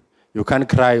out. You can't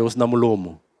cry usna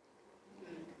mulomo.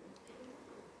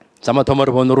 Sama tomar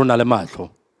bonuru na le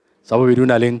matlo. Sabo bidu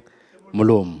na leng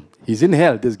mulomo. He's in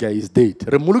hell. This guy is dead.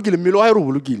 Remulugil milo hay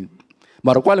rumulugil.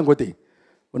 Marakwalen kote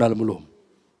una le mulomo.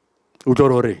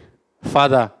 Utorore.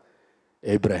 Father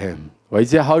Abraham. Why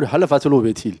is how halafatlo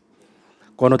betil?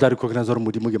 Kono tari koknazor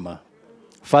mudimugema.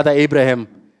 Father Abraham,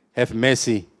 have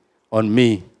mercy on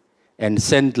me and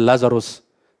send Lazarus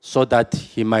so that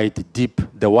he might dip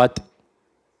the what?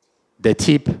 The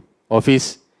tip of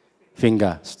his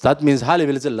finger. That means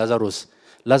Lazarus.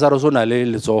 Lazarus on ale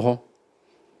letsoho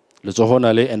on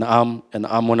ale an arm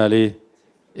on ale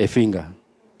a finger.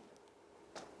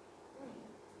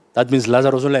 That means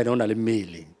Lazarus on ale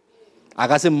mele.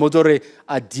 Aga se motore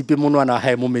a dipe monwana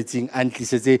ha mo metsing a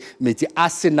ntlisetse metsi a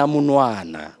sena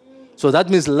monwana. So that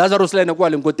means Lazarus le kwa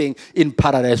leng koteng in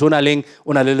paradise ona le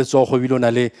letsogo bile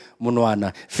ona le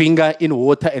monwana. Finger in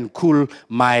water and cool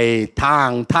my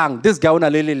tongue. This guy ona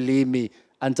le leleme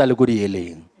antsa le go di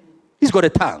eleng. He's got a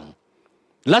tongue.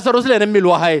 Lazarus le mmele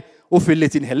wa hae o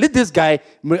felletse in hell. Let this guy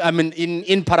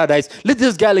in paradise. Let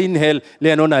this guy in hell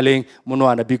le ona le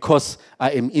monwana because I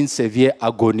am in severe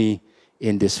agony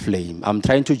in this flame. I'm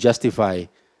trying to justify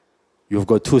you've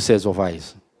got two sets of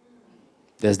eyes.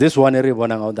 There's this one area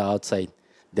burning on the outside.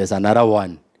 There's another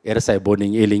one, area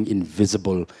burning,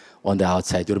 invisible on the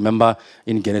outside. You remember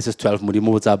in Genesis 12,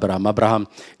 Abraham,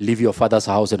 leave your father's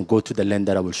house and go to the land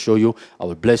that I will show you. I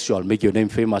will bless you. I'll make your name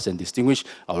famous and distinguished.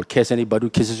 I will curse anybody who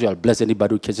kisses you. I'll bless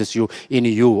anybody who kisses you. In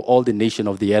you, all the nation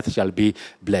of the earth shall be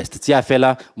blessed. Tia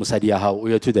fela musadia ha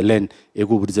uya to the land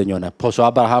egu budzanyona. Poso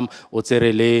Abraham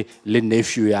otsere le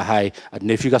nephew ya hai. At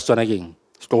nephew ka stona king.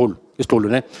 Stole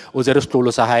ne ozere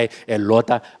stolo sa hae e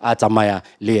lota a tsamaya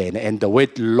le ene. And the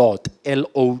word lot,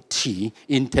 L-O-T,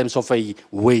 in terms of a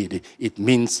word, it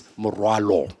means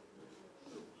moralo.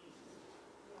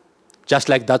 Just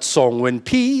like that song, when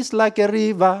peace like a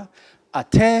river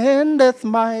attendeth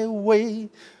my way,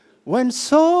 when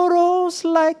sorrows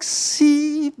like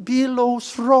sea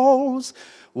billows rolls,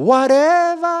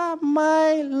 whatever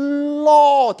my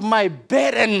lot, my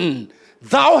burden,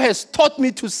 Thou hast taught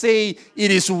me to say, it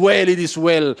is well, it is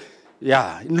well.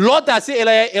 Yeah, Lord, I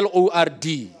say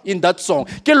L-O-R-D in that song.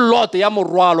 Ke Lord ya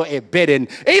morwalo e burden.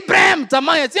 Abraham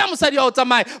tsamaya tsia mosadi ya o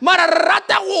tsamaya. Mara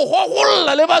rata go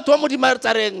gogolla le batho ba mo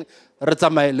dimartsareng re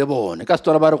tsamaye le bone. Ka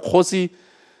stola ba re khosi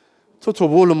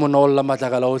tshotsobolo monolla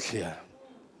matlakala otlhe.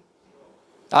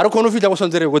 A re kono fitla go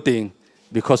sontsere go teng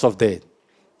because of that.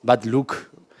 But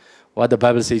look what the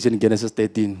Bible says in Genesis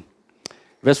 13.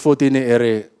 Verse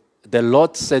 14 the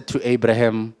Lord said to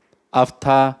Abraham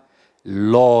after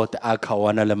Lord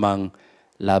akawana lemang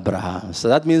l'Abraham. So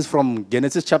that means from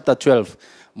Genesis chapter 12,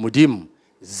 Mudim,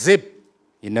 zip,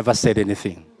 he never said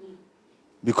anything.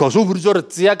 Because who would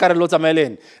tia karelo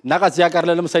tsamelen, naga tia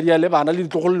karelo msadia leba na li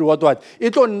tlogolo what.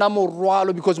 Ito nna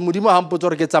morwalo because Mudimo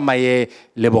hampoto re tsamaye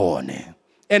le bone.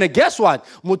 And guess what?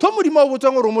 Motho Mudimo o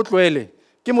botsang gore mo tlwele,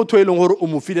 ke motho e leng gore o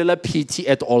mo filela pity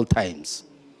at all times.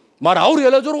 Mara ha o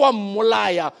riela gore wa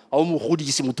mmolaya ha o mo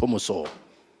godisi motho moso.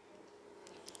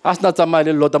 Asna tsamaya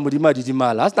le Lot Modimo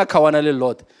didimala, asna khawana le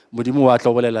Lot Modimo wa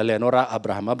tlobolela le ena ora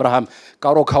Abraham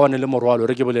ka ro khawana le morwalo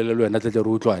re ke bolele le wena tle re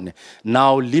utlwane.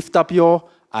 Now lift up your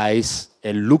eyes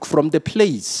and look from the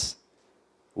place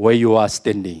where you are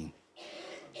standing.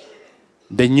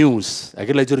 The news. I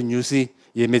can let you news ye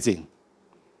meeting.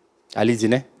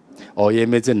 Alizine. Or ye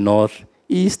meeting north,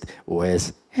 east,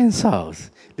 west, and south.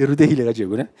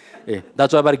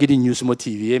 That's why I'm getting news more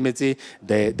TV.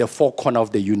 The four corners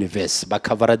of the universe. But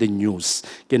cover the news.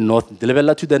 Get north,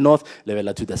 level to the north,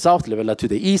 level to the south, level to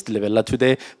the east, level to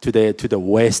the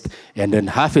west, and then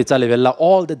half it's level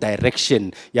all the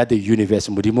direction. Yeah, the universe.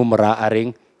 Mudimu mara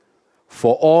aring.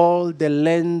 For all the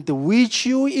land which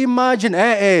you imagine,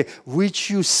 which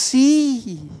you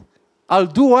see, I'll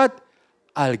do what?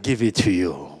 I'll give it to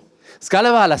you.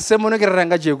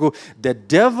 The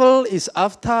devil is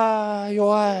after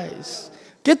your eyes.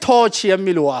 Get touch here,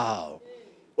 wow.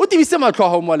 What do you say, my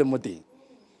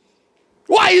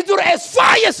why you do as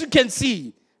far as you can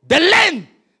see? The land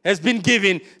has been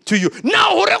given to you.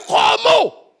 Now,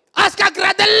 ask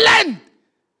the land.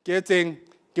 Getting,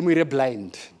 give me a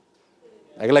blind.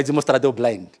 I like to mostrar the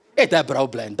blind. That brow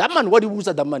blind. That man, what do you use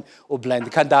that man? Oh,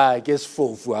 blind. Can't I guess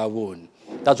for our own?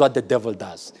 That's what the devil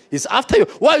does. He's after you.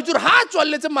 Why you do hard to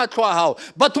let him how?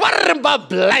 But what about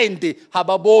blind?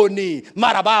 Hababoni,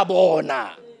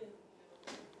 marababona.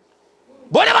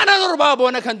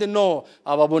 Bonamana can't know.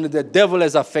 Hababoni, the devil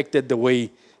has affected the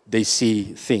way they see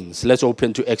things. Let's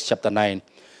open to Acts chapter 9.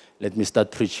 Let me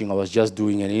start preaching. I was just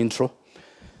doing an intro.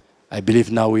 I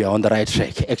believe now we are on the right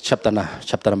track. Acts chapter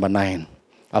number 9.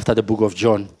 After the book of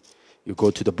John, you go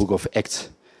to the book of Acts,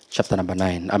 chapter number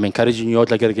 9. I'm encouraging you all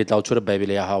to get out to the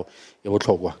Bible.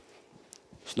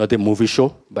 It's not a movie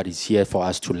show, but it's here for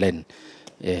us to learn.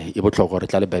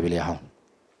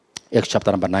 Acts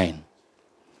chapter number 9.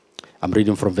 I'm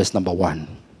reading from verse number 1.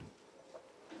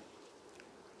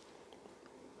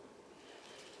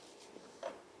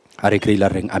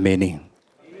 Amen.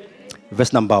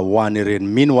 Verse number 1.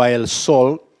 Meanwhile,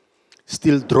 Saul,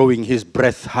 still drawing his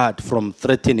breath hard from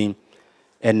threatening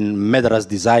and murderous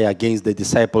desire against the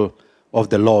disciple of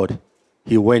the Lord,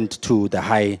 he went to the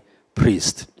high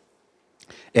priest.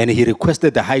 And he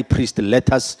requested the high priest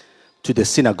letters to the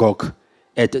synagogue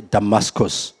at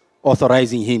Damascus,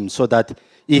 authorizing him so that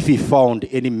if he found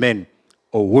any man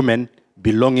or woman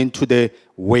belonging to the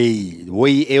way,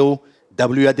 the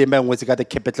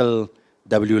capital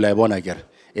W,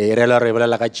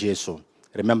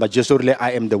 remember, Jesus really,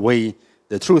 I am the way,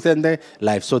 the truth, and the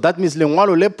life. So that means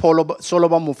lengwalo le Paulo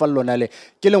soloba mufallo le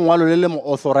ke lengwalo le mo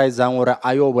authorizang ore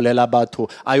ayo bolela batho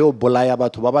ayo bolaya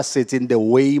batho ba ba setseng the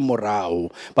way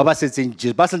morao ba ba setseng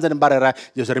Jesus ba sentse ba rera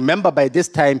just remember by this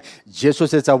time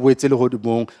Jesus setsa boetse le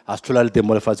godimong a sthola le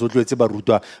temo lefatse o tlwetse ba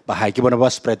rutwa ba ha ke bona ba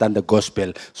spread and the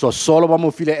gospel. So solo ba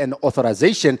mo file an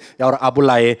authorization ya ore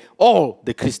abolaye all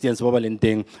the Christians ba ba leng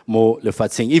teng mo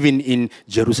lefatsheng, even in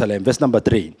Jerusalem. Verse number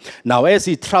 3. Now as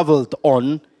he traveled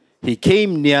on, he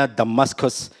came near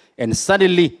Damascus, and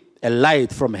suddenly a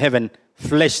light from heaven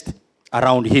flashed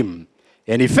around him.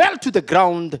 And he fell to the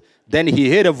ground. Then he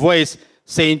heard a voice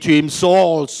saying to him,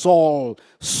 Saul, Saul,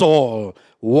 Saul,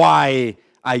 why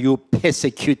are you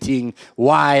persecuting?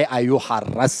 Why are you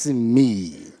harassing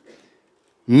me?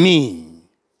 Me.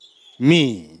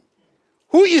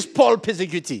 Who is Paul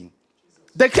persecuting?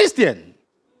 The Christian.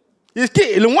 He's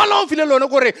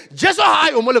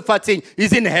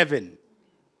in heaven.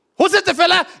 Who said the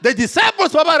fella? The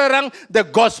disciples were the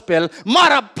gospel.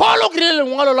 Mara Paulo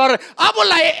everybody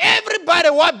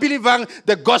was believing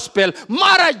the gospel.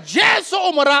 Mara Jesu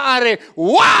are.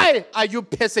 Why are you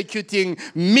persecuting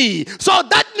me? So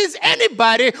that means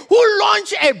anybody who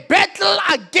launch a battle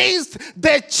against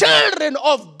the children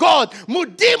of God,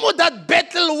 mudimu that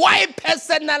battle, why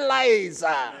personalize?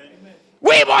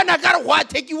 We want to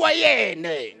take you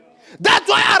away. That's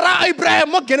why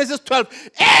Abraham, Genesis 12,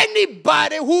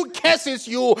 anybody who curses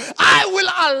you, I will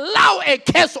allow a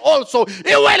curse also.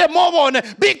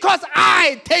 Because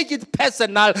I take it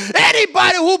personal.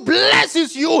 Anybody who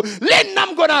blesses you, then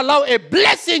I'm going to allow a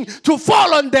blessing to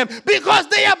fall on them because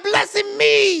they are blessing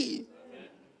me.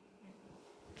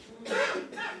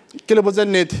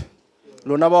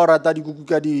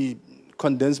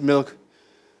 Condensed milk.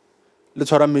 Let's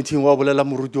have a meeting.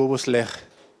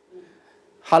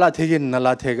 Hala tege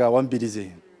nala tega wan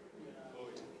bidize.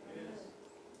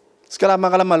 Skala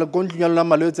magala malo kontunya la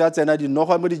malo tsa tsena di no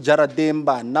go mo di jara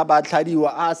demba na ba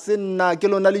tlhadiwa a senna ke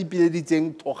lona le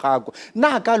ipeditseng thogako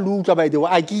na ka lutla ba idewa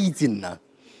a ke itsinna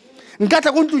nka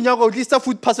tla kontunya go tlisa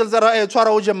food parcels ra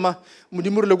tshwara o jemma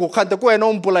modimurele go khanta ko wena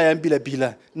o mpola ya mpila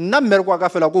pila nna mmere kwa ka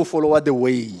fela go follow the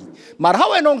way mara ha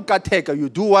wena nka theka you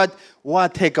do what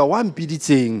theka wan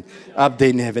biditseng up there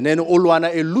in heaven and olwana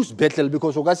a lose battle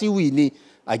because o ka se wini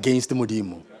against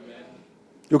Modimo.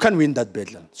 You can't win that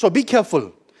battle. So be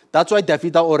careful. That's why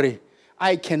David ore,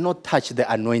 I cannot touch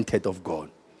the anointed of God.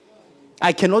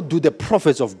 I cannot do the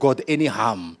prophets of God any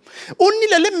harm. Only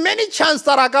le many chance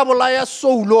that akabolaya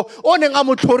solo oneng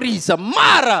amotlorisa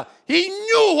mara he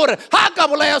knew hore ha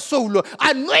akabolaya solo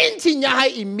anointing ya ha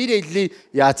immediately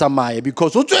ya tsamaya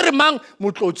because o tsere mang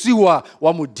motlotsiwa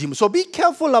wa modimo. So be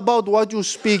careful about what you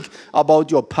speak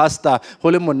about your pastor.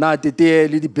 Hole monate te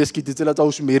le di biscuit tsela tsa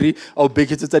usmeri au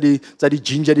beketse tsa di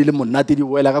ginger di le monate di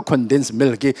wela ka condensed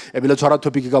milk e bile tshwara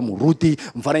topic ka moruti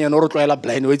mfana ya no ro tloela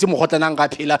blind we itse mogotlanang ka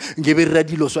phela ngebe re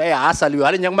dilo so e ha saliwa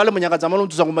ha le nyang male monyaka tsamalo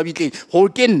ntse go mabitleng go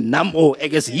ke namo e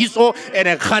ke hiso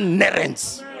ene khan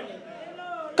nerens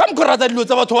kam ko rata dilo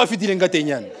tsa batho ba fitileng ka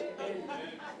tenyana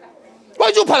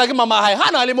wa jo phala ke mama hae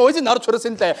hana le mo itse na re tshwere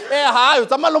sentle e hayo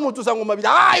tsamalo motho sa go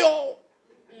mabitla hayo.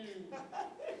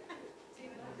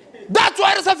 That's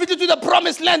why it's fit to the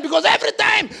promised land because every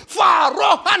time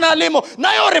Pharaoh analemo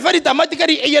na yo re fa ditamati ka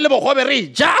di eyele bogobe re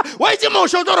ja wa itse mo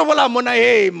shoto re bola mona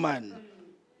hey man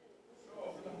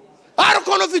are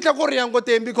kono fitla go re yang go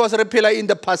teng because re phela in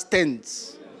the past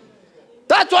tense.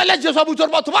 That's why let's just about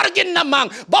batho ba re ke nna mang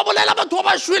ba bolela batho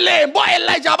ba shweleng bo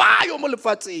Elijah ba yo mo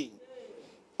lefatseng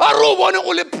a ro bone o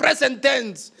le present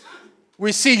tense.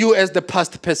 We see you as the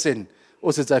past person o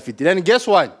setsa fitile. And guess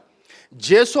what?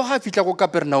 Jesu ha fitla go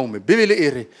Kapernaum Bibele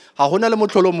ere ha hona le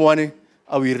motlholo moane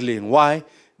a o irileng. Why?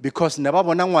 Because ne ba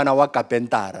bona ngwana wa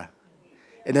kapentara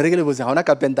ene re ke le botsa ha ona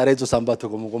kapentara etso sang batho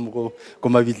go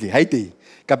mabitli ha ite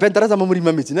kapentara tsa mo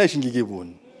modima metsi na shinge ke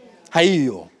bone ha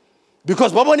iyo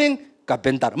because ba boneng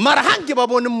kapentara mara ha nke ba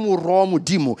bone moro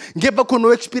modimo nge ba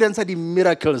kono experience the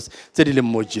miracles tse di le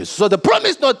mo Jesu. So the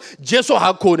promise not Jesu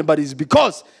ha kone but is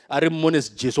because are mones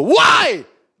Jesu. Why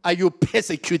are you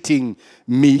persecuting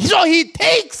me? So he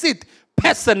takes it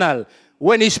personal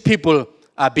when his people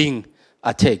are being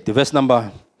attacked. Verse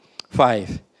number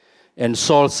 5. And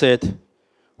Saul said,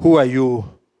 who are you,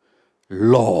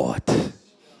 Lord?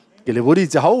 Ke le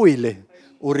boditse ha o ile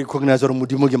o recognize gore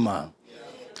modimo ke mang.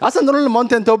 Ha sa nna le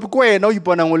mountain top ko wena o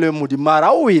ipona ngole modimo mara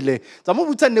ha o ile tsa mo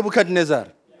butsa Nebuchadnezzar.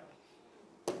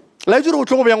 La juro o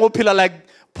tlo go bjang o phela like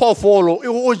phofolo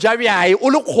o jabiae o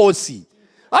le kgosi.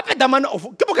 Ape daman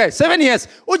ke bokae 7 years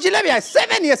o jile bia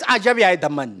 7 years a jabiae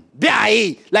daman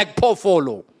bia like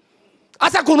phofolo.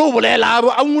 Asa kono bolela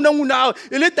a nguna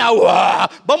ele tawa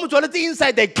ba mo tswaletse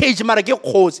inside the cage mara ke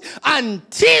kgosi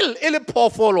until ele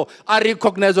phofolo a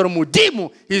recognize gore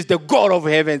modimo is the God of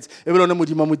heavens e bile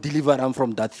modimo mo deliver am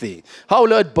from that thing. How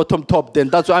let bottom top then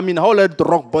that's what I mean how let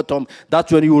rock bottom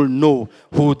that's when you will know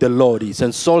who the Lord is.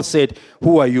 And Saul said,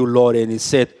 who are you, Lord? And he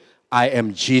said, I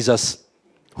am Jesus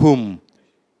whom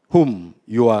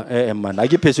you are man. I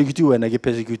get persecute you and I get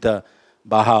persecutor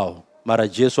but how? Mara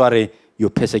Jesu are you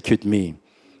persecute me.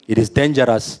 It is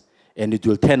dangerous and it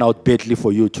will turn out badly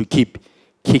for you to keep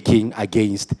kicking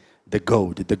against the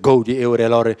goad. The goad,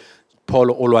 Paul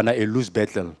Olwana a lose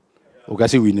battle. O ka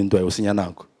se win ntwa o senya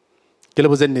nako. Ke le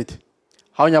botsennete.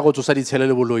 Ha o nya go tsosa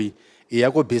ditshelele boloi e ya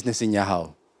go business ya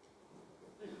hao.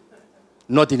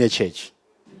 Not in a church.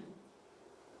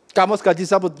 Kamos ka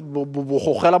disa bo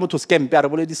gogela motho scam pe a re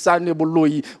bole di sane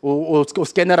boloi o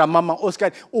scanner mama o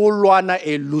scan o lwana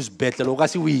a lose battle o ka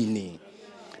se win.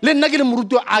 Le nna ke le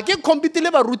moruti a ke compete le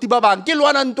baruti ba bang ke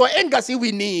lwana ntwa e nka se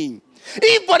winning.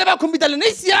 If bone ba compete le ne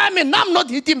siame I'm not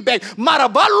hitting back mara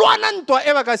ba lwana ntwa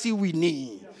e ba ka se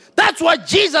winning. That's what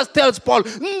Jesus tells Paul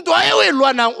ntwa e we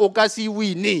lwana o ka se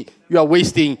winning. You are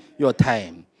wasting your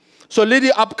time. So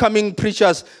lady upcoming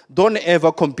preachers, don't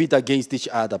ever compete against each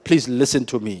other. Please listen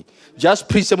to me. Just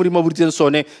preach somebody more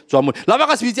sone.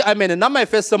 Amen. And now my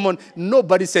first sermon,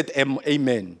 nobody said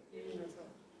amen.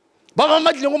 Baba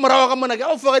matli go morawa ka mona ke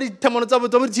o fega ditemono tsa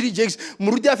botho di Jakes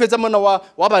moruti a fetsa mona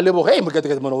wa ba lebo hey mo ka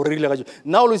mona o rile ga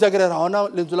now lo isa ke re ha ona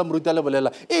lentswe la moruti a le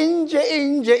bolela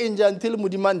inje until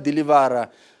modimang delivera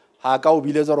ha ka o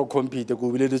bile tsoro compete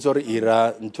go bile tsoro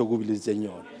ira ntho go bile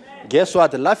tsenyona. Guess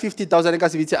what? La 50,000 ka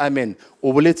se bitse amen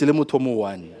o boletse le motho mo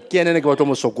 1 ke ene ne ke batlo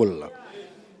mo sokolla.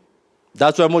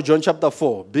 That's why mo John chapter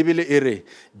 4 Bibele ere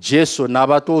Jesu na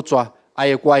ba totswa a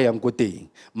ye kwa yang go teng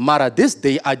mara this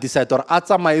day I decided or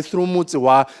atsamaye through motse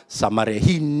wa Samaria.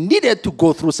 He needed to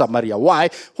go through Samaria. Why?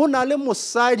 Ho na le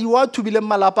mosadi wa thubile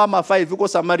malapa ma 5 go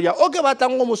Samaria o ke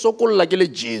batlang go mo sokolla ke le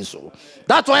Jesu.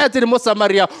 That's why I tell mo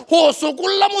Samaria ho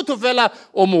sokolla motho fela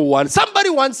o mo 1. Somebody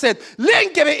once said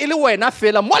lenkebe ile wena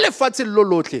fela mo lefatshe lo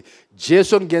lotle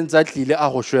Jesu ngenza tlile a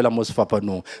go shwela mo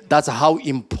sefapanong. That's how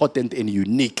important and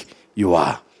unique you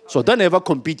are. So don't ever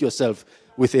compete yourself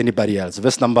with anybody else.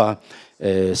 Verse number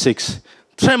 6.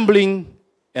 Trembling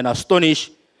and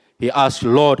astonished, he asked,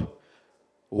 Lord,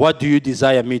 what do you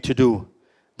desire me to do?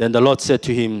 Then the Lord said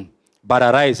to him, but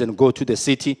arise and go to the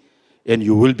city, and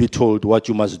you will be told what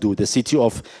you must do. The city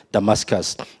of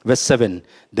Damascus. Verse 7.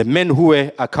 The men who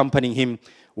were accompanying him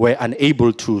were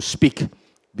unable to speak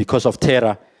because of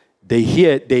terror. They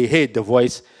heard the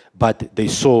voice, but they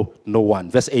saw no one.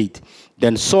 Verse 8.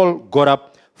 Then Saul got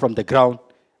up from the ground,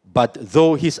 but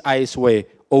though his eyes were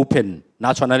open,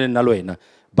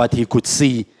 but he could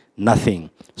see nothing.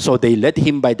 So they led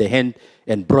him by the hand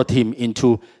and brought him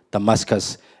into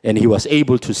Damascus, and he was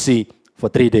able to see for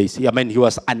 3 days. He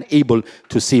was unable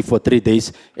to see for 3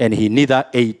 days, and he neither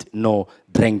ate nor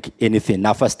drank anything.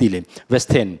 Verse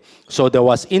 10. So there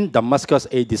was in Damascus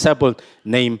a disciple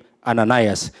named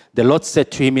Ananias. The Lord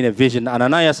said to him in a vision,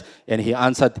 Ananias, and he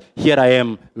answered, Here I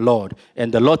am, Lord.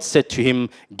 And the Lord said to him,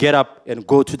 Get up and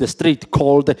go to the street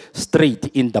called Straight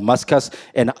in Damascus,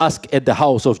 and ask at the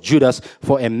house of Judas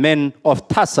for a man of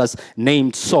Tarsus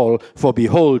named Saul, for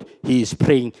behold, he is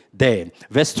praying there.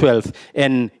 Verse 12.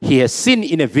 And he has seen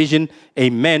in a vision a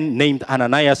man named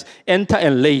Ananias enter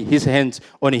and lay his hands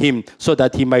on him so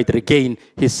that he might regain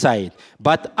his sight.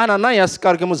 But Ananias,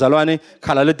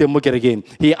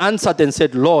 he answered and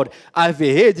said, Lord, I've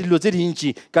heard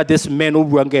this man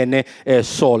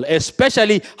Saul,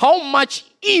 especially how much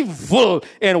evil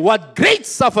and what great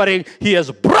suffering he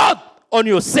has brought on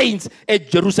your saints at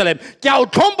Jerusalem.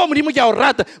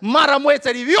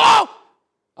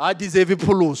 I deserve it,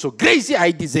 so gracie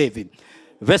I deserve it.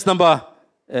 Verse number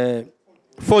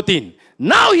 14.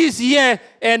 Now he's here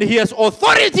and he has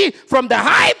authority from the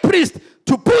high priest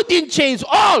to put in chains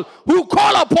all who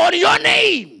call upon your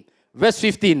name. Verse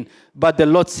 15. But the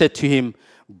Lord said to him,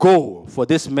 Go, for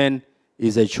this man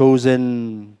is a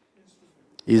chosen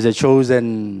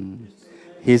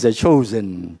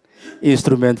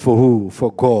instrument for who?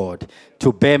 For God,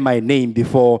 to bear my name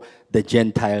before the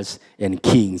Gentiles and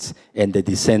kings and the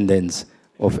descendants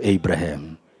of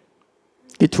Abraham.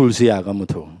 Itulsi aga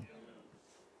mutho.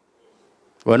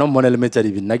 Wena monele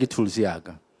metsadi bina ke tulsi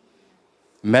aga.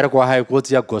 Merko ha go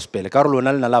tsia gospel. Karolo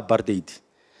na la apartheid.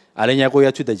 Alenya go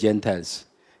ya to the Gentiles.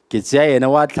 Ke tsia yena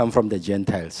wa come from the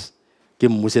Gentiles. Ke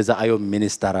mmusetsa ayo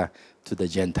minister to the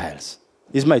Gentiles.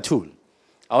 Is my tool.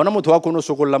 Awona motho wa kono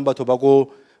sokolla batho ba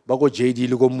go JD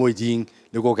le go moeding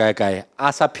le go kae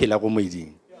asa phela go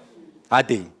moeding.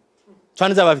 Ade.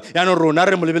 Tshwanetse ba ya no rona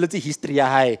re mo lebeletse history ya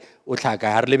hae o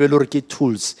tlhaka ha re lebele re ke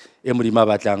tools e modimo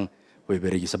ba batlang go e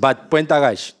berekisa. But point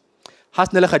agash ha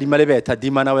se ne le gadima le betha di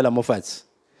mana wela mo fatshe.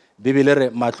 Bibele re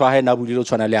matlho a hae na budile o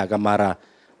tshwana le aga mara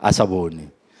a sa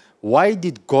bone. Why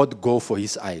did God go for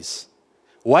his eyes?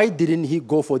 Why didn't he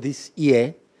go for this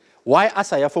ear? Why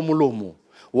asa ya for molomo?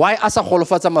 Why asa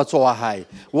kholofatsa matso a hae?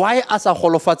 Why asa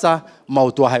kholofatsa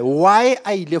maoto a hae? Why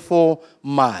a ile for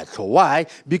matlo? Why?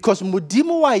 Because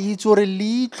modimo wa itse re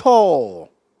litho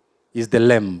is the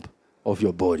lamp of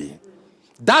your body.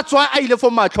 That's why I for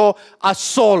matlo a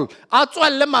soul. That's why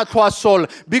le matlo a soul.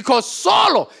 Because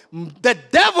Saul, the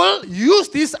devil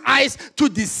used his eyes to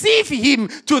deceive him,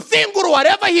 to think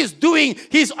whatever he's doing,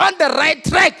 he's on the right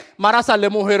track. Marasa le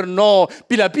moher no,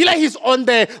 pila he's on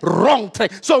the wrong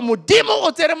track. So mudimo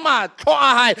otere matlo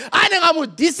a hai, anenga mu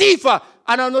deceiver.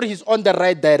 And I know he's on the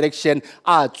right direction.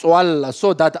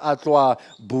 So that atwa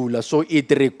bula. So it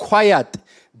required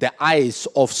the eyes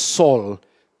of Saul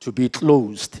to be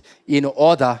closed in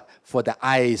order for the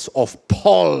eyes of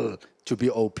Paul to be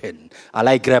open. I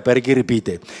like repeat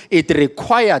it. It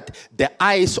required the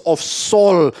eyes of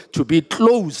Saul to be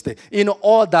closed in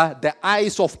order the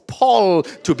eyes of Paul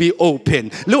to be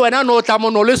open. Somehow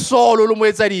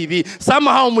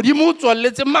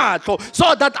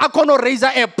so that I can raise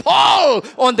a Paul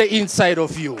on the inside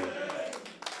of you.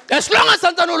 As long as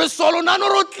Santano Solo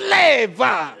Nano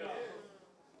clever.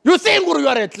 You think you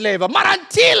are clever, but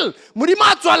until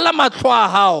Murimatwa Lamatwa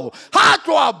how,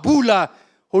 Hatwa Bula,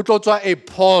 who taught a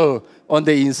Paul on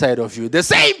the inside of you. The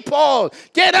same Paul,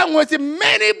 getting with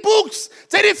many books,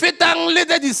 let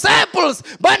the disciples,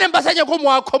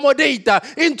 accommodate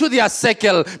into their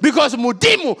circle, because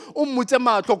Mudimu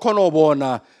Umutema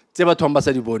Tokonobona,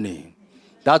 Tebatombasadiboni.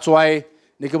 That's why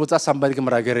Nikabuta somebody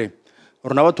Kamaragere,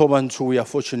 Ronava Tobanchu, we are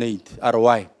fortunate,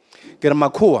 RY.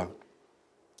 Germakua.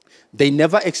 They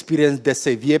never experienced the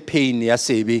severe pain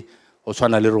yasebi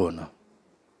oswana lerona.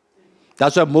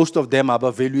 That's why most of them have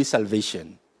a value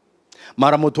salvation.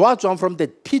 Maramoto from the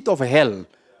pit of hell.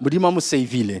 Mudima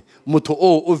musevile muto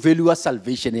o value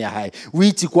salvation ya hai.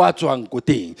 We tikwatswang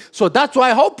kote. So that's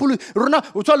why how rona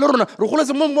utwa lerona rogola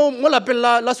se mo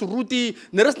lapela la suruti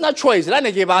there is no choice. La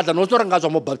ne ke batla no stora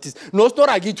ngatswa mo baptist. No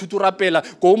stora gi thutura pela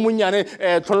go munyane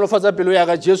tlholofatsa pelo ya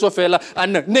ga Jesu fela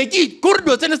and ne ke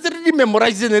kordo tsene se di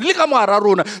memorize ne le ka mo ara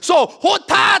rona. So ho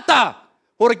thata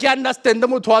Gore ke understand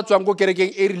motho a tswang go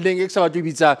kerekeng e rileng e ke sa batho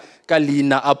bitsa ka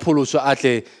leina Apollos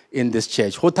atle in this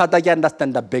church. Go thata ke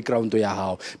understand the background ya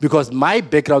how, because my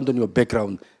background and your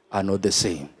background are not the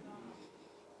same.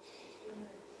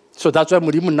 So that's why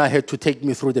Modimo na had to take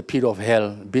me through the pit of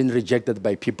hell, being rejected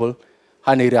by people.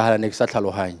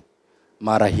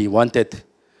 Mara, he wanted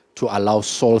to allow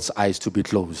Saul's eyes to be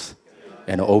closed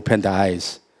and open the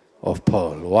eyes of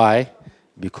Paul. Why?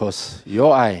 Because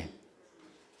your eye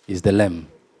is the lamb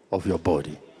of your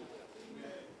body.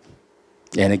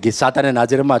 And Satan and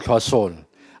Azerma Saul.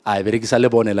 I very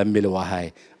salebone la mmele wa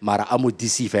hae mara a mo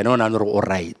deceive ene ona no o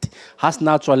right has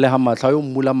natural le ha matla yo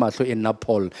mula matlo e nna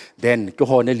Paul then ke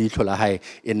gone le itlo la hae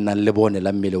e nna le bone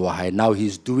la mmele wa hae. Now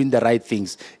he's doing the right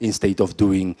things instead of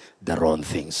doing the wrong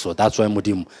things. So that's why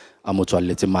Modimo a mo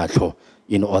tswaletse matlo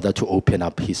in order to open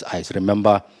up his eyes.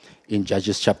 Remember in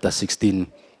Judges chapter 16,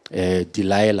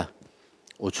 Delilah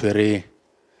o tshwere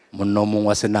monna mongwe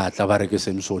wa senatla ba re ke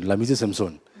Samson la mitse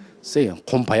Samson se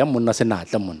kompha ya monna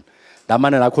senatla monna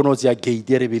damane la khonotsi ya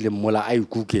gate re bile mola a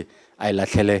ikuke a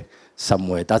ilatlhele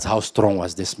somewhere. That's how strong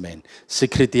was this man.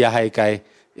 Secret ya hae kae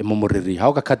e mo moriri ha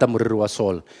o ka khata moriri wa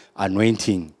Saul,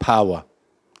 anointing, power,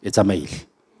 it's amazing.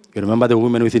 You remember the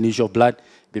woman with an issue of blood?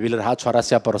 Bibele ha tshwara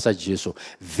seaparo sa Jesu,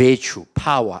 virtue,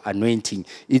 power, anointing,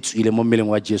 it's ile mo meleng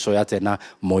wa Jesu ya tsena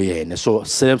mo yene. So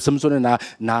Samson na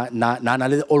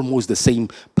almost the same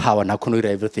power na kono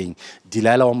everything.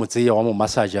 Delilah wa motseya wa mo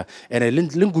massager and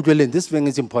lengudleleng, this thing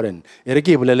is important. Ere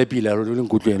ke bolele pila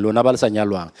lengudleleng lona ba le sa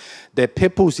nyalwang. The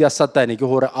purpose ya Satan ke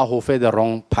hore a ho fe the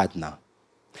wrong partner.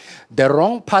 The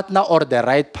wrong partner or the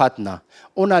right partner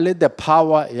ona le the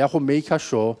power ya go make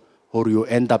sure or you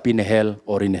end up in hell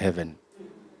or in heaven.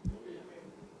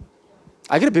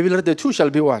 I get people the two shall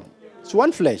be one. It's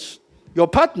one flesh. Your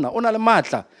partner, ona le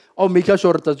matla, or make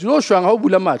sure that you know how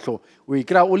bula matlo. We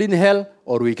cry all in hell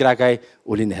or we cry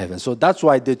all in heaven. So that's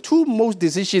why the two most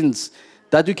decisions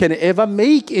that you can ever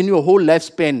make in your whole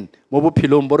lifespan,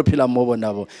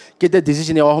 get the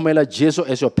decision of Jesus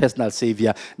as your personal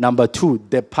savior. Number two,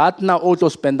 the partner also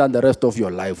spend the rest of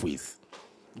your life with.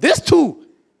 These two,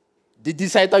 they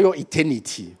decide your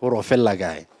eternity or a fella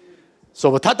guy.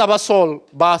 So Tata ba Saul,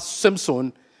 ba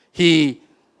Samson, he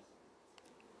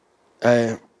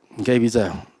glued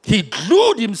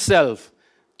himself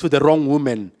to the wrong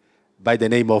woman by the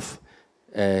name of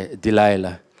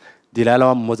Delilah.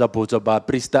 Delilah was a ba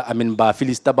priesta, ba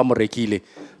Philista ba morekile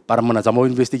para mona za mo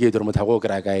investigator mo thago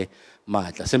kra kae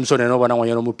matla. Samson eno bona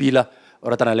ngwana mo pila o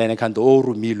ratana le ene kanto o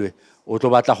rumilwe o tlo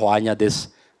batla go anya this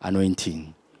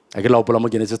anointing. I get la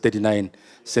Genesis 39.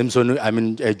 Samson,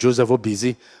 Joseph o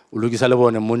busy. Ulugisa le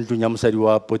bone mo ntlu nya mosadi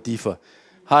wa Potifa.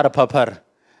 Ha ra phapar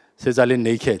says ale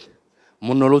naked.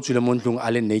 Monno lo tsule mo ntlung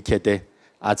ale naked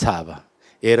a tshaba.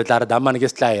 E re tla re damane ke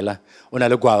stlaela ona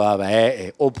le kwa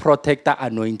ba o protector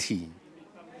anointing.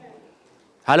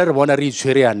 Ha le re bona re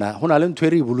itshweriana hona le ntwe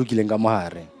re ibulukileng ka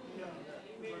mohare.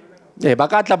 Ba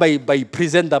ka tla ba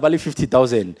present ba le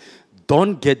 50,000.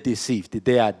 Don't get deceived.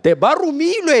 They ba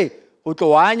rumilwe. Then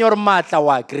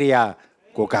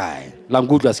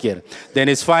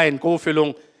it's fine. Go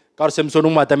felong. Car Samson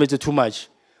matamete too much.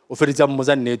 Offerita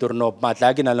mozan netor no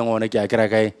matlaki na langona ki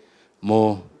akra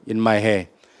mo in my hair.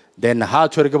 Then how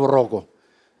to roko.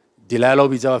 Delilah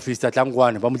biza fista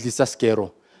tlangwane ba motlisa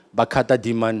skero ba khata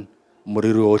demon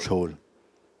moriri o tlhol.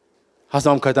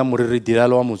 Hasam khata moriri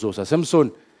Delilah wa mozosa.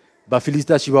 Samson ba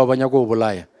Philista shiba ba nya go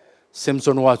bolaya.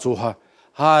 Samson wa tsoha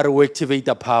ha re activate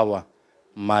the power.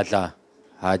 Madla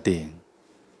Hading.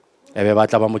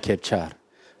 Capture.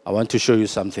 I want to show you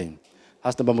something.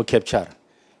 Has the Bamu capture.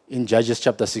 In Judges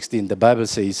chapter 16, the Bible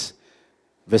says,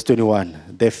 verse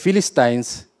 21, the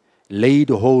Philistines laid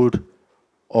hold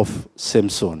of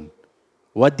Samson.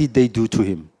 What did they do to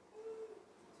him?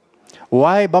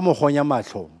 Why bamohonya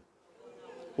matlo?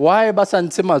 Why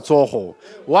basantse matsogo?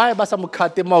 Why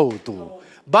basamukate maoto?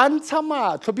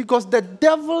 Because the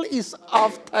devil is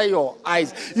after your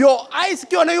eyes. Your eyes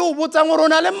anointing.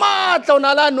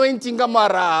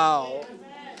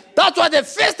 That's why the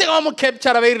first thing I'm capture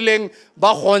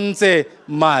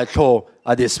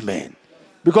at this man.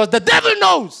 Because the devil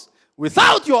knows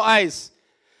without your eyes.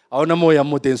 So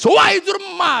why is your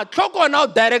now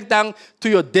direct down to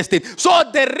your destiny? So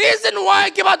the reason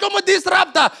why I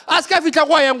disruptor ask if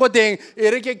I am going to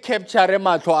capture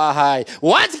matlo ahai.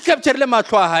 Once capture le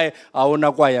matlo ahai, I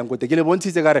wanna go am going to get one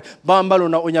tizer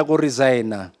bambalona onya go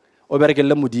resign.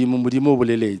 Oberkele mudimo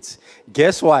bulelets.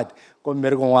 Guess what? Come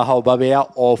here go how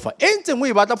babea offer. Anything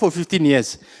we battle for 15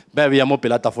 years. Baby amo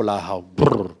pelata for la how.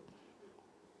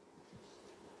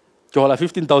 Jola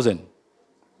 15,000.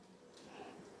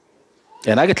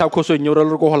 And I get how cost in your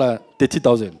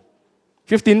 30,000.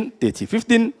 15, 30,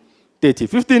 15, 30,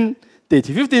 15,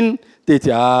 30, 15,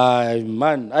 30.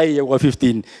 Man, I go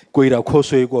 15. Go ira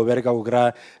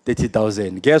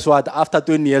 30,000. Guess what? After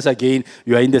 20 years again,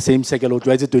 you are in the same cycle.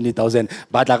 20,000.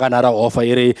 But like another offer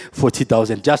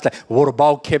 40,000. Just like what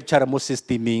about capture mo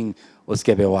systeming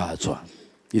oskebe watchwa.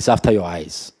 It's after your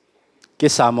eyes. Ke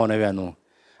samo na bano.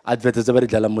 Advertise ba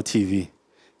dala mo TV.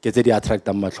 Ke tse di attract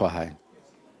ma tlho hae.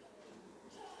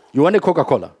 You want a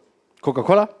Coca-Cola?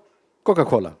 Coca-Cola?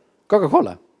 Coca-Cola.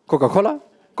 Coca-Cola. Coca-Cola.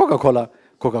 Coca-Cola.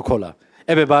 Coca-Cola.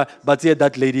 Ebeba, but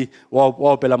that lady,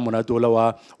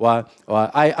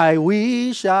 I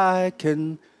wish I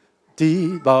can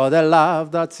deep about the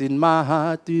love that's in my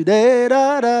heart today.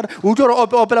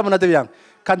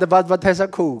 Can the advertiser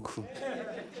cook?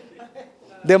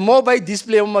 The more by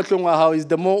display on my house,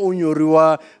 the more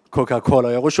unyuriwa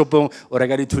Coca-Cola. Or 2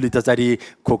 liters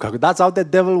Coca-Cola. That's how the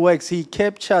devil works. He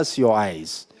captures your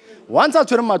eyes. Once I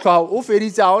turn my car,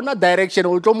 on direction, I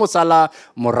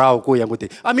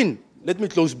mean, let me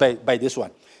close by this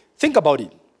one. Think about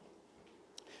it.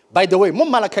 By the way,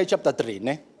 Malachi chapter 3,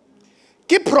 ne?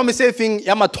 Keep promising thing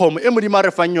yamatom, emudima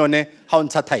refanyone, how on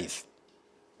tithe.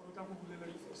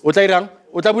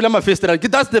 Otabula ma festival.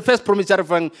 That's the first promise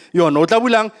refang yon.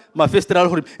 Otabulang ma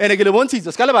festival. And again, one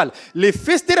season, Scalabal. Le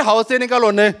festival house in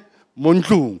Galone.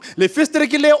 Montlung. Le festival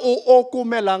kile o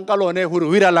kumelang kalone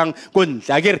huiralang kun.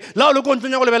 Agir. Lao lo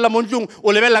continue level montlung o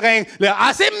level again. Le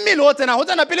asemmi lotena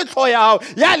hotana pili toya.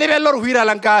 Ya level or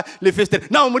huiralanka le festival.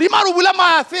 Now mudimaru bula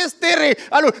ma festival.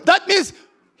 That means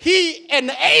he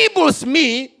enables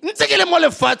me. Nsekele mole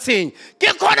fatsing.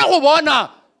 Ke kona go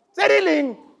bona.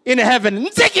 Seriling. In heaven,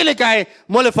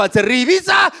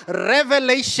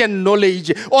 revelation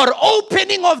knowledge or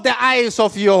opening of the eyes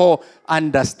of your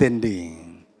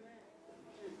understanding.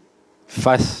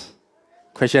 First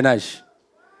question is,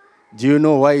 do you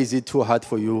know why is it too hard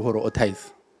for you to tithe?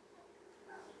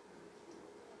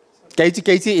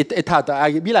 It's hard.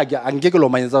 I be like I'm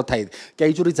getting tithe.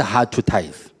 It's hard to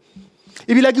tithe.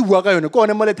 If you like you work on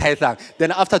a tithe,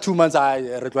 then after 2 months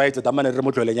I require the man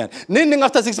remote. Then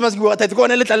after 6 months you go to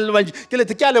a little kill it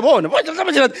to Calabon.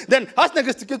 Then ask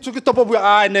next to top of your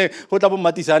eye, put up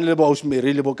Matisan,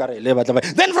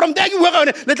 then from there you work on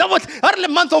it. Let early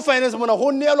month of finance when a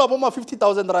whole near of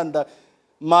 50,000 rand.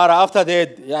 Mara after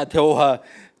that, yeah, tell her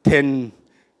 10,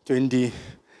 20,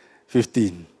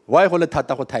 15. Why hold a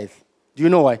tata tithe? Do you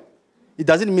know why? It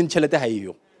doesn't mean chelete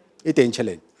hayo. It ain't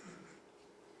chele.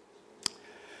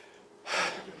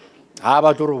 How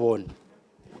about your one?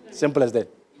 Simple as that.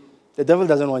 The devil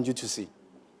doesn't want you to see.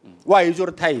 Why is your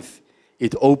tithe?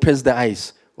 It opens the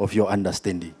eyes of your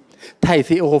understanding.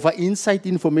 Tithe over inside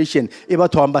information. Eba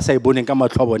to ambasai boning kama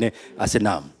trouble as a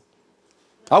nam.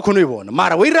 How can we want?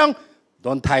 Mara we wrong.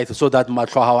 Don't tithe so that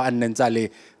matro and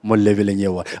nenzale more level in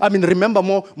your. I mean, remember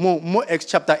more Acts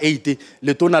chapter 80.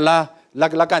 Letuna la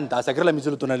cantas, a girl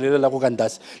mizu tuna la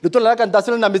cantas. Lutula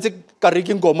cantas na music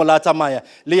karikin go molata maya,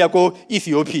 leako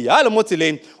Ethiopia,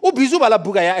 Alamotile, Ubizu bala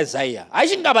bugaya Isaiah. I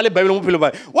think about the Bible.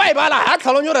 Why bala hat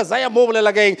your Isaiah mobile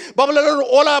again, Babylon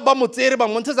ola bamutere,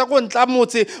 Bamontezakon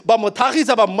Tamuti, Bamotahis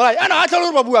abamai, and I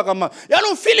tell Babuagama,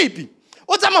 Yano Philippi.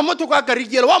 Otama motoka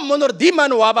karikira wa monor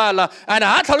diman wabala and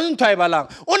hatalun taibala.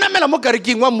 Unamela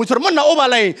mokariking wa mutor mona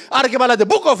obalai arkebala the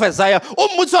book of Isaiah.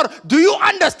 Mutor, do you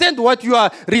understand what you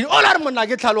are reading? All armona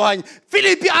getaluhan.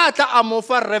 Philippi ata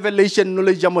amofa revelation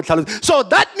knowledge amotalu. So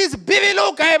that means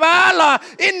bibilo kaibala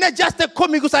in just a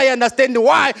comic. I understand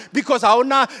why, because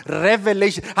our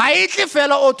revelation. I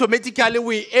fellow automatically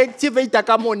we activate the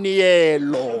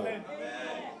camonielo.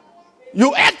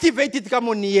 You activate it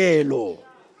camonielo.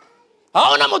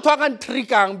 I don't know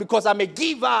tricking because I'm a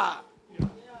giver. I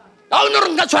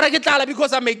don't know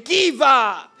because I'm a giver.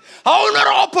 I don't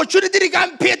know opportunity to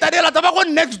come pay that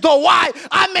next door. Why?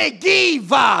 I'm a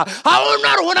giver.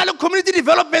 I don't know community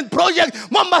development project.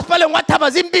 Mama spelling what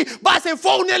Tabazimbi, but a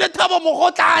phone Thabo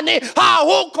Mogotlane.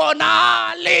 How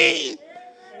konali?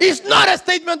 It's not a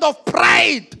statement of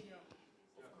pride.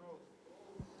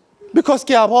 Because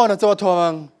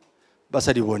I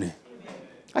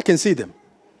can see them.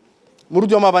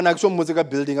 Murujoma banakso musica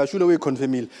building a shule we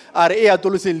confirmil. Are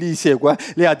atolose li segwa,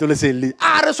 le atolose li.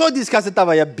 Are so discussed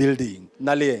via building.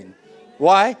 Nalien.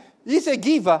 Why? He's a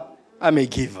giver. I'm a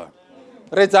giver.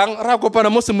 Rezang rakopana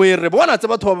mosimuye rebona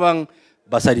tsabatobang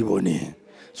basadi boni.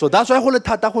 So that's why hole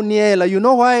tata honiela. You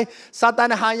know why?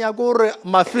 Satan hanya gore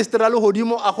ma festival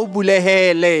hodimo a go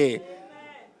bulehele.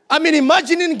 I mean,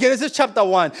 imagine in Genesis chapter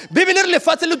 1. Bibele re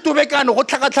lefatshe le tobekano go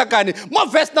tlhakatlhakane. Mo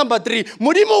verse number 3.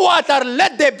 Modimo wa tla re,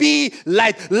 let there be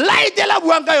light. Light e la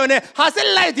buang ka yone, ha se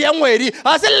light ya ngwedi,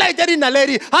 ha se light ya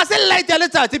dinaledi, ha se light ya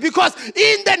letsatsi, because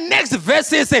in the next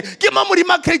verses ke mo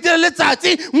modimo a create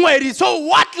letsatsi ngwedi. So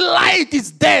what light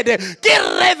is dead?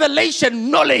 Ke revelation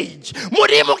knowledge.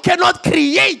 Modimo cannot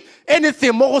create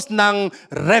anything mo go senang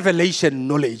revelation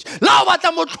knowledge. La o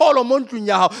batla motlholo mo ntlong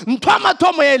ya gago, ntho ya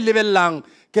mathomo e lebellang.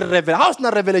 How's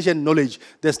not revelation knowledge?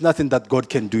 There's nothing that God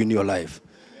can do in your life.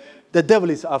 The devil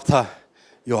is after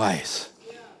your eyes.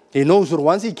 He knows that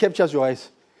once he captures your eyes,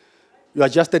 you are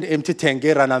just an empty tank.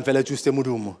 That's why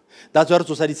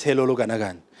it's so hello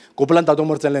ganagan. Kopalan tato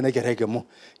mo tsela na kereke mo.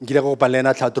 Ngile go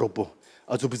palena tla tropo.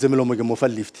 A tsupitse melomo ke mo fa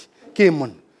lift. Ke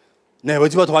mon. Ne ba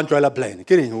tsi batho ba ntloela blind.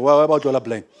 Ke reng wa ba ntloela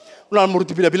blind. Una mo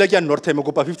rutipila bila ke north time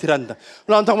go pa 50 rand.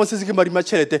 Una ntha mo se ke mari ma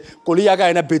chelete. Koli ya ka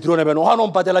ena bedroom na beno. Ha no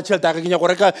mpatela chelete ka kenya go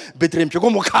reka bedroom go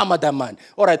mo khama da man.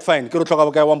 All right fine. Ke re tlhoka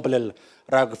ba ka wa mpolela.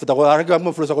 Ra feta go re ka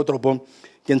mo flosa go tropo.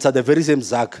 Ke ntsha the very same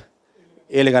zak.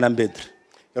 E le kana betri.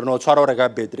 Re no tshwara re ka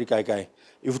betri kai.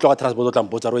 If you transport o tla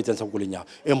mpotsa ro etsa go lenya.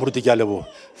 E mo ruti ke a lebo.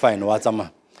 Fine wa tsama.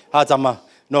 Ha tsama.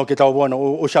 No ke tla o bona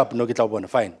o sharp no ke tla o bona.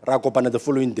 Fine. Ra kopana the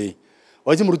following day.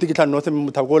 Wa itse mo ruti ke tla north mo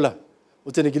mothagola. O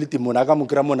tsene ke le timona ka mo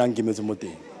kra mona nkemetse mo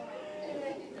teng.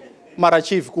 Mara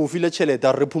chief ko file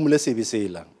cheleta re phumule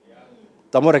sebesela.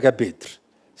 Ta mo reka betri.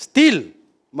 Still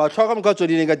ma tlhoka mo ka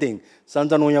tsodile ka teng.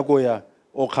 Santsa no nya go ya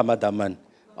o khama daman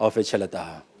a o fe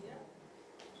cheleta.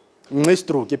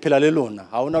 Ngestro ke phela le lona.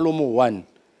 Ha ona lo mo one.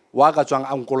 Wa ka tswang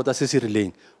a nkolota se se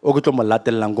rileng. O ke tlo mo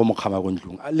latellang go mo khama go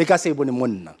ntlong. Le ka se bone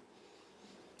monna.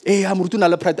 A moruti na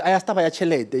le pride. A ya sta ba ya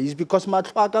chelete. Is because ma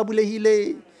tlhoka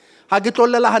bulehile. Ha ke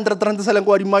tlolela 100 rand sa leng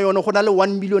go di mayono go na le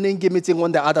 1 million e ngemetseng on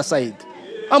the other side.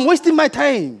 I'm wasting my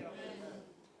time.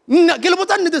 Ke le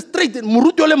botsa nnete straight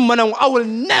moruti o le mmanang I will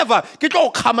never ke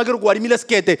tlo khama ke re go di mile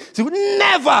skete.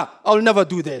 Never. I will never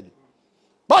do that.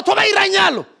 Batho ba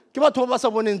iranyalo ke batho ba sa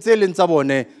boneng tse leng tsa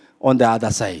bone on the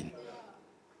other side.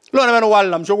 Lona bana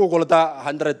walla msho go kolota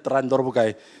 100 rand or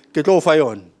bokae ke tlo fa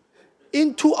yone.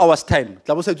 In 2 hours time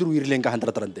tla bo sa tlo irileng ka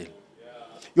 100 rand.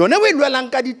 You never will lang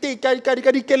ka di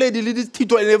keledi le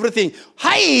tito and everything.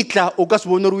 Ha itla o ka se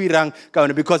bone ro irang ka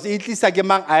yone because it tlisa ke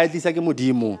mang a tlisa ke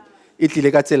modimo. E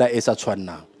tlile ka tsela e sa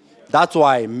tshwanang. That's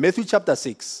why Matthew chapter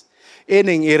 6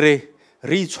 eneng ere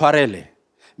re itshwarele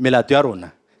melato ya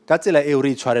rona ka tsela e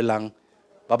re itshwarelang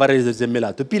ba ba re ze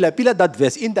melato. Pila that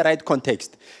verse in the right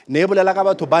context. Ne bolela ka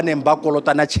batho ba neng ba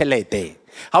kolotana chelete.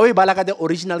 How we balaga the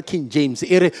original King James,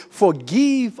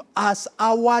 forgive us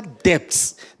our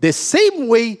debts the same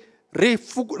way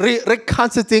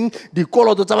canceling the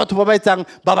koloto tsa batho ba ba etsang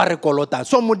ba ba re kolota.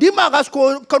 So modimo ga se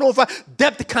can offer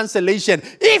debt cancellation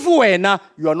if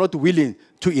you are not willing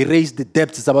to erase the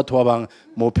debts tsa batho ba bang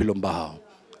mo phelong ba hao.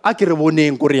 A ke re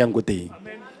boneng go re yang go teng.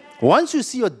 Once you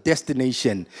see your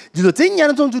destination, they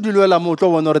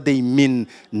mean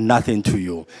nothing to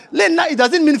you. It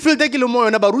doesn't mean feel take mo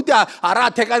na baruta ara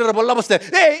theka re bolla bose.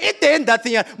 It ain't that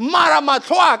thing. Mara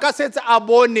matloa ka setse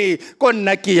abone ko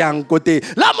nna ke yang kote.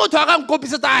 La motho a ka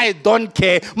nkopisa I don't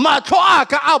care. Matloa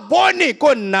ka abone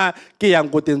ko nna ke yang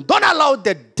kote. Don't allow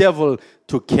the devil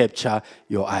to capture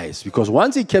your eyes, because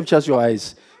once he captures your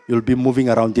eyes, you'll be moving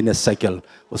around in a circle.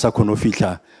 Osa kono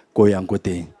fitla ko yang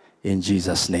kote. In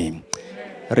Jesus' name.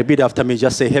 Amen. Repeat after me.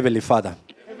 Just say, Heavenly Father,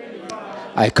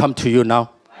 I come to you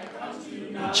now,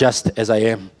 just as I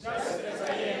am.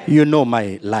 You know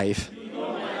my life.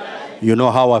 You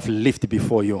know how I've lived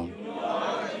before you.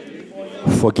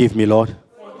 Forgive me, Lord.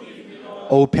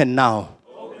 Open now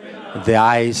the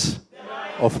eyes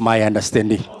of my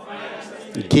understanding.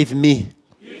 Give me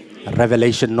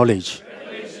revelation knowledge.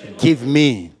 Give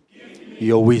me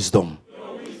your wisdom.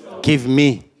 Give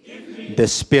me the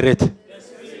spirit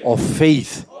of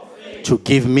faith to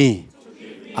give me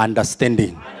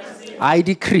understanding. I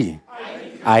decree,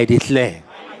 I declare,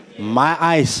 my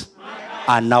eyes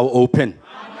are now open.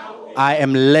 I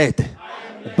am led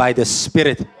by the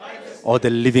Spirit of the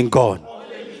living God.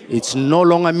 It's no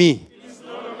longer me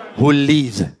who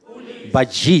lives, but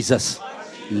Jesus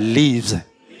lives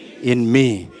in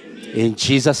me. In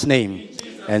Jesus' name.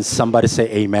 And somebody say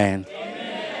amen.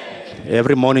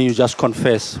 Every morning you just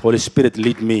confess, Holy Spirit,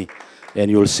 lead me, and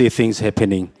you'll see things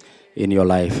happening in your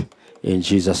life. In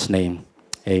Jesus' name,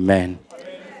 amen.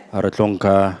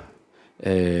 Communion.